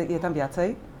funkcionalít je tam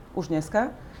viacej už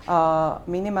dneska.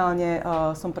 Minimálne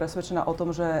som presvedčená o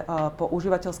tom, že po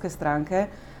užívateľskej stránke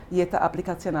je tá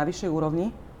aplikácia na vyššej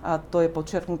úrovni a to je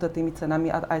podčiarknuté tými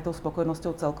cenami a aj tou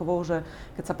spokojnosťou celkovou, že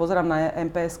keď sa pozerám na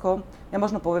NPS-ko, ja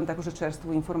možno poviem takú, že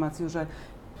čerstvú informáciu, že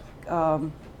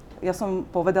ja som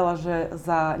povedala, že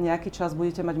za nejaký čas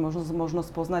budete mať možnosť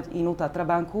poznať inú Tatra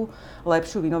banku,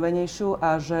 lepšiu, vynovenejšiu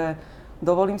a že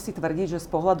dovolím si tvrdiť, že z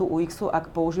pohľadu UX-u, ak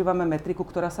používame metriku,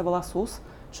 ktorá sa volá SUS,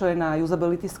 čo je na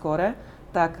usability score,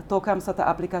 tak to, kam sa tá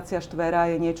aplikácia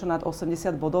štverá, je niečo nad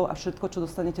 80 bodov a všetko, čo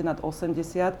dostanete nad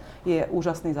 80, je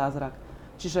úžasný zázrak.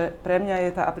 Čiže pre mňa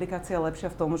je tá aplikácia lepšia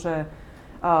v tom, že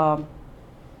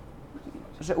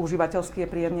užívateľsky je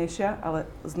príjemnejšia, ale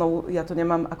znovu ja to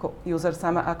nemám ako user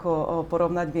sama ako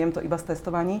porovnať, viem to iba z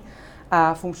testovaní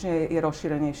a funkčne je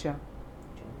rozšírenejšia.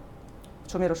 V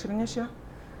čom je rozšírenejšia?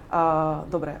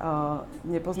 Dobre,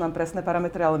 nepoznám presné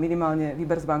parametre, ale minimálne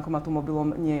výber z bankomatu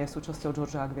mobilom nie je súčasťou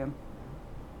Georgea, ak viem.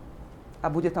 A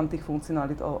bude tam tých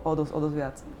funkcionalít o dosť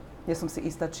viac. Nie som si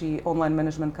istá, či online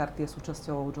management karty je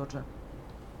súčasťou Georgea.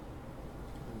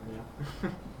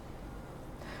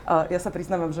 Ja sa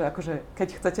priznávam, že akože, keď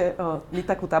chcete my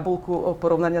takú tabuľku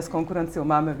porovnania s konkurenciou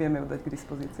máme, vieme ju dať k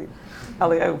dispozícii.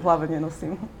 Ale ja ju v hlave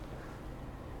nenosím.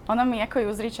 Ono my ako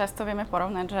useri často vieme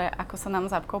porovnať, že ako sa nám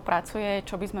s appkou pracuje,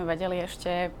 čo by sme vedeli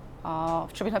ešte,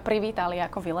 čo by sme privítali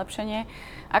ako vylepšenie.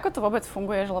 Ako to vôbec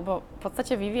funguje, lebo v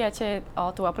podstate vyvíjate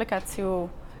tú aplikáciu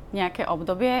nejaké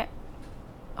obdobie,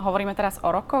 hovoríme teraz o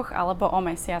rokoch alebo o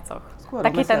mesiacoch? Skôr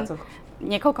o mesiacoch.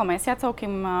 Niekoľko mesiacov,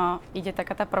 kým ide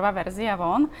taká tá prvá verzia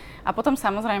von a potom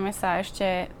samozrejme sa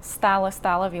ešte stále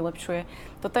vylepšuje.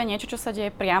 Toto je niečo, čo sa deje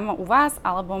priamo u vás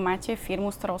alebo máte firmu,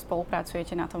 s ktorou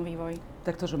spolupracujete na tom vývoji?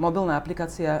 Takto, že mobilná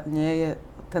aplikácia nie je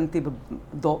ten typ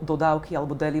dodávky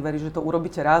alebo delivery, že to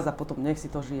urobíte raz a potom nech si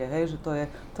to žije, hej? Že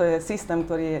to je systém,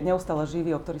 ktorý je neustále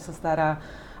živý, o ktorý sa stará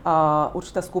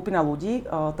určitá skupina ľudí.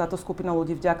 Táto skupina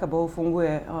ľudí vďaka Bohu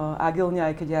funguje agilne,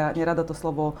 aj keď ja nerada to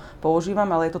slovo používam,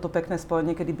 ale je toto pekné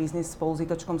spojenie, kedy biznis spolu s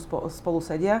ITčkom spolu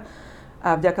sedia.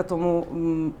 A vďaka tomu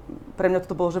pre mňa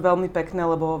to bolo že veľmi pekné,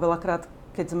 lebo veľakrát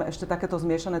keď sme ešte takéto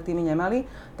zmiešané týmy nemali,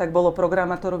 tak bolo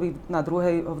programátorovi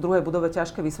v druhej budove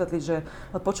ťažké vysvetliť, že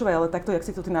počúvaj, ale takto, jak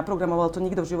si to ty naprogramoval, to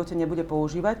nikto v živote nebude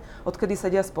používať. Odkedy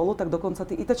sedia spolu, tak dokonca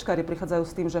tí ITčkári prichádzajú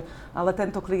s tým, že ale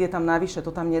tento klik je tam navyše,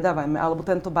 to tam nedávajme, alebo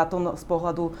tento batón z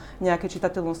pohľadu nejakej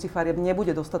čitateľnosti farieb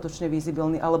nebude dostatočne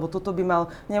vizibilný, alebo toto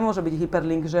nemôže byť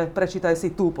hyperlink, že prečítaj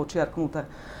si tu počiarknuté.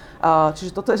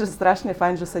 Čiže toto je že strašne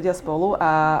fajn, že sedia spolu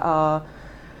a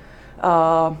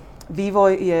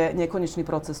vývoj je nekonečný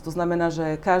proces. To znamená,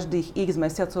 že každých x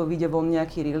mesiacov vyjde von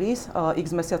nejaký release.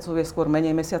 X mesiacov je skôr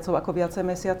menej mesiacov ako viacej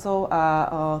mesiacov a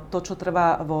to, čo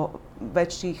trvá vo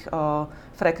väčších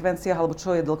frekvenciách alebo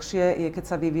čo je dlhšie, je keď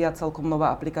sa vyvíja celkom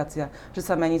nová aplikácia. Že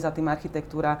sa mení za tým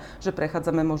architektúra, že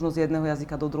prechádzame možno z jedného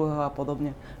jazyka do druhého a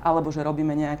podobne. Alebo že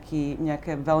robíme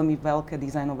nejaké veľmi veľké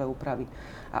dizajnové úpravy.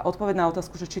 A odpoveď na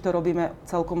otázku, že či to robíme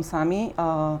celkom sami,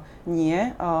 nie.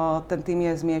 Ten tým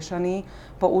je zmiešaný.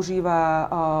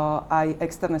 Používa aj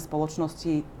externé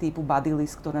spoločnosti typu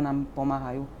Bodylist, ktoré nám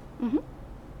pomáhajú.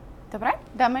 Dobre,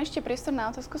 dáme ešte priestor na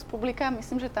otázku z publika.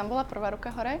 Myslím, že tam bola prvá ruka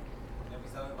hore. Mňa by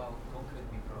zaujímal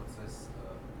konkrétny proces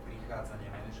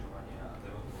prichádzania, manažovania a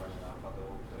developovania nápadov,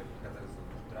 ktoré vychádzajú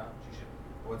zvnútra. Čiže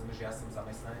povedzme, že ja som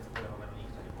zamestnanec, ktorého meno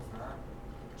nikto nepozná.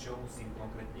 Čo musím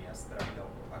konkrétne ja spraviť,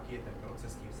 alebo aký je ten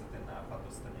proces, kým sa ten nápad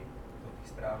dostane do tých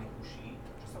správnych uší,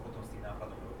 čo sa potom s tým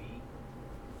nápadom robí,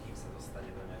 kým sa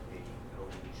dostane do nejakej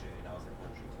roviny, že je naozaj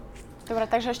použiteľný. Dobre,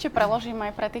 takže ešte preložím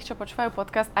aj pre tých, čo počúvajú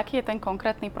podcast, aký je ten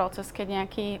konkrétny proces, keď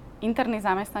nejaký interný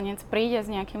zamestnanec príde s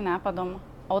nejakým nápadom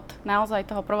od naozaj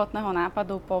toho prvotného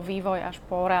nápadu po vývoj až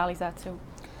po realizáciu.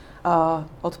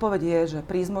 Odpoveď je, že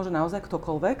prísť môže naozaj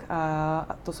ktokoľvek a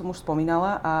to som už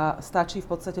spomínala a stačí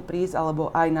v podstate prísť alebo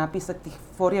aj napísať tých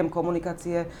fóriem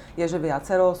komunikácie je, že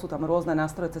viacero, sú tam rôzne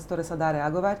nástroje, cez ktoré sa dá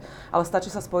reagovať, ale stačí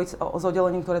sa spojiť s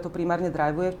oddelením, ktoré to primárne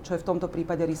drivuje, čo je v tomto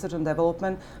prípade Research and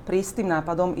Development, prísť s tým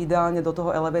nápadom ideálne do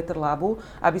toho Elevator Labu,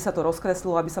 aby sa to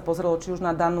rozkreslilo, aby sa pozrelo, či už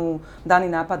na daný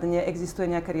nápad neexistuje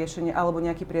nejaké riešenie alebo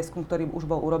nejaký prieskum, ktorý už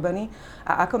bol urobený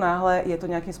a ako náhle je to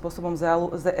nejakým spôsobom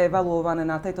evaluované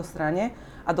na tejto strane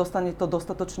a dostane to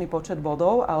dostatočný počet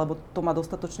bodov, alebo to má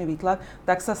dostatočný výtlak,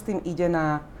 tak sa s tým ide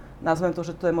nazvem to,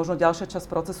 že to je možno ďalšia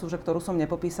časť procesu, ktorú som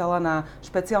nepopísala, na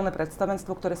špeciálne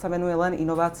predstavenstvo, ktoré sa venuje len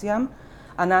inováciám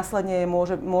a následne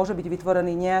môže byť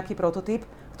vytvorený nejaký prototyp,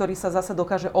 ktorý sa zase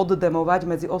dokáže oddemovať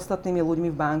medzi ostatnými ľuďmi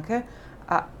v banke.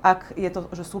 A ak je to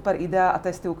že super idea a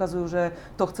testy ukazujú, že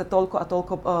to chce toľko a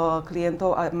toľko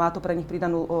klientov a má to pre nich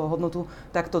pridanú hodnotu,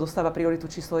 tak to dostáva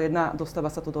prioritu číslo 1 a dostáva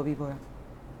sa to do vývoja.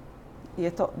 Je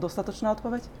to dostatočná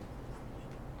odpoveď?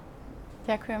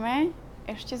 Ďakujeme.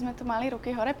 Ešte sme tu mali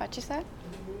ruky hore, páči sa?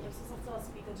 Ja som sa chcela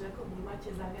spýtať, že ako vnímate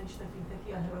zahraničné fintechy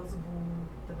a hrozbu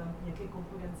teda nejakej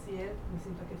konkurencie,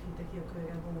 myslím také fintechy ako je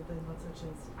Revolut, N26,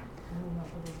 a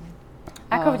podobne.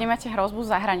 Ako vnímate hrozbu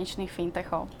zahraničných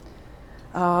fintechov?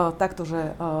 Takto,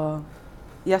 že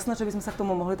jasné, že by sme sa k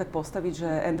tomu mohli tak postaviť, že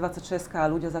N26 a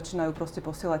ľudia začínajú proste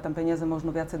posielať tam peniaze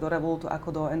možno viacej do Revolutu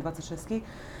ako do N26.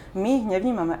 My ich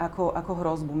nevnímame ako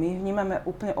hrozbu, my ich vnímame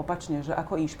úplne opačne, že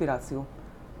ako inšpiráciu.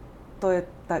 To je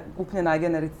tak úplne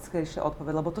najgenerickejšia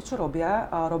odpoveď, lebo to, čo robia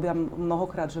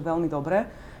mnohokrát, že veľmi dobre.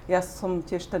 Ja som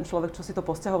tiež ten človek, čo si to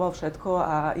posťahoval všetko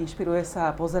a inšpiruje sa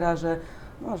a pozerá, že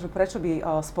prečo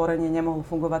by sporenie nemohlo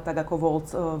fungovať tak ako Volt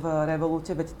v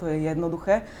Revolute, veď to je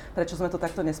jednoduché, prečo sme to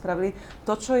takto nespravili.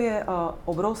 To, čo je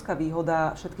obrovská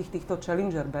výhoda všetkých týchto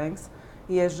Challenger Banks,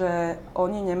 je, že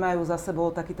oni nemajú za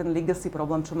sebou taký ten legacy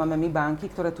problém, čo máme my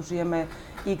banky, ktoré tu žijeme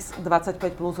x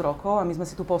 25 plus rokov a my sme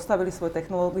si tu postavili svoj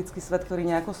technologický svet, ktorý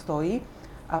nejako stojí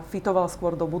a fitoval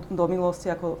skôr do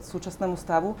minulosti ako súčasnému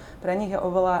stavu. Pre nich je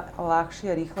oveľa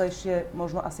ľahšie, rýchlejšie,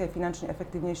 možno asi aj finančne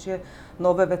efektívnejšie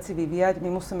nové veci vyvíjať.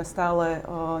 My musíme stále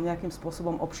nejakým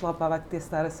spôsobom obšlapávať tie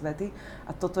staré svety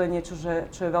a toto je niečo,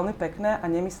 čo je veľmi pekné a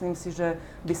nemyslím si, že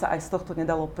by sa aj z tohto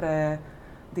nedalo pre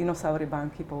dinosaury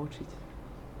banky poučiť.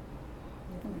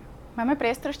 Máme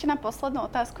priestor ešte na poslednú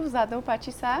otázku vzadu,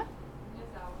 páči sa? Mňa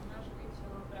zaujíma, že keď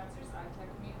pracuješ s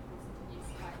ajťákmi a v podstate nie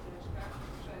si ajťačka,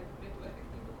 že pre tú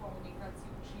efektívnu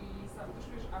komunikáciu, či sa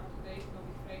udržuješ up to date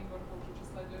nových frameworkov, či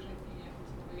sleduješ aj ty nejaké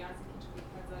nové jazyky, čo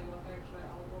vychádzajú a takže,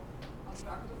 alebo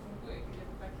ako to funguje, keď je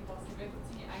to taký vlastne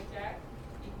vedúci ajťák,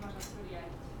 ich máš na to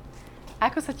riadiť.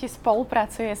 Ako sa ti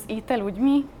spolupracuje s IT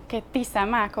ľuďmi, keď ty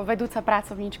sama ako vedúca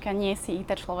pracovníčka nie si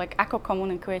IT človek? Ako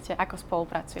komunikujete, ako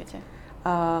spolupracujete?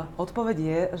 Odpoveď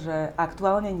je, že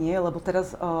aktuálne nie, lebo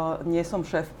teraz nie som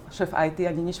šéf IT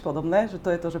ani nič podobné, že to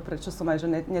je to, že prečo som aj že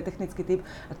netechnický typ.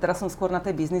 A teraz som skôr na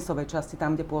tej biznisovej časti,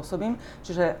 tam, kde pôsobím.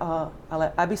 Čiže,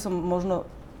 ale aby som možno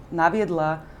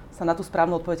naviedla sa na tú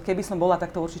správnu odpoveď. Keby som bola,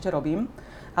 tak to určite robím.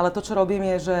 Ale to, čo robím,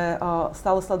 je, že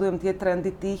stále sledujem tie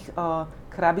trendy tých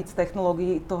krabíc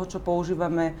technológií, toho, čo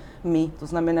používame my. To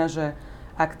znamená, že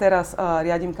ak teraz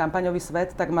riadím kampaňový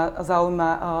svet, tak ma zaujíma,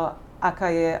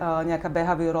 aká je nejaká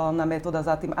behaviorálna metóda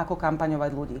za tým, ako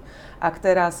kampaňovať ľudí. Ak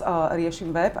teraz riešim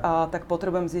web, tak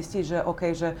potrebujem zistiť, že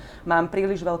OK, že mám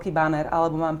príliš veľký banner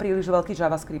alebo mám príliš veľký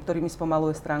JavaScript, ktorý mi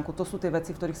spomaluje stránku. To sú tie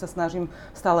veci, v ktorých sa snažím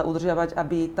stále udržiavať,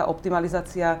 aby tá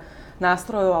optimalizácia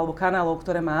nástrojov alebo kanálov,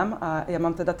 ktoré mám, a ja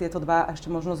mám teda tieto dva a ešte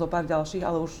možno zo pár ďalších,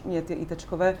 ale už nie tie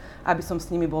ITčkové, aby som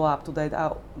s nimi bola up to date.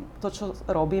 A to, čo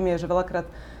robím, je, že veľakrát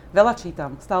veľa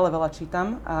čítam, stále veľa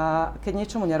čítam a keď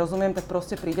niečomu nerozumiem, tak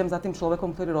proste prídem za tým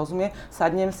človekom, ktorý rozumie,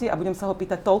 sadnem si a budem sa ho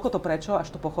pýtať toľko to prečo,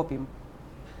 až to pochopím.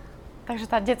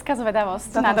 Takže tá detská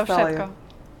zvedavosť nadovšetko.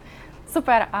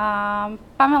 Super. A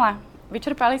Pamela,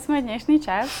 vyčerpali sme dnešný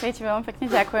čas. Ja ti veľmi pekne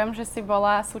ďakujem, že si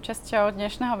bola súčasťou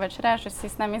dnešného večera, že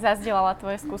si s nami zazdieľala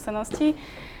tvoje skúsenosti.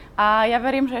 A ja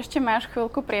verím, že ešte máš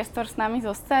chvíľku priestor s nami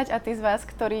zostať a tí z vás,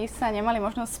 ktorí sa nemali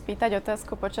možnosť spýtať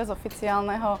otázku počas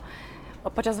oficiálnej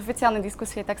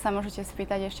diskusie, tak sa môžete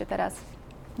spýtať ešte teraz.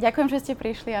 Ďakujem, že ste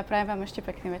prišli a prajem vám ešte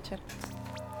pekný večer.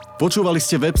 Počúvali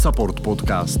ste WebSupport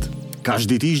podcast.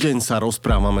 Každý týždeň sa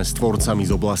rozprávame s tvorcami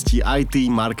z oblasti IT,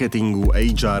 marketingu,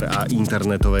 HR a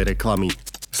internetovej reklamy.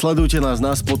 Sledujte nás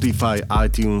na Spotify,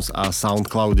 iTunes a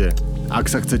Soundcloude. Ak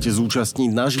sa chcete zúčastniť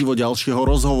naživo ďalšieho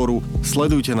rozhovoru,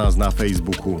 sledujte nás na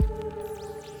Facebooku.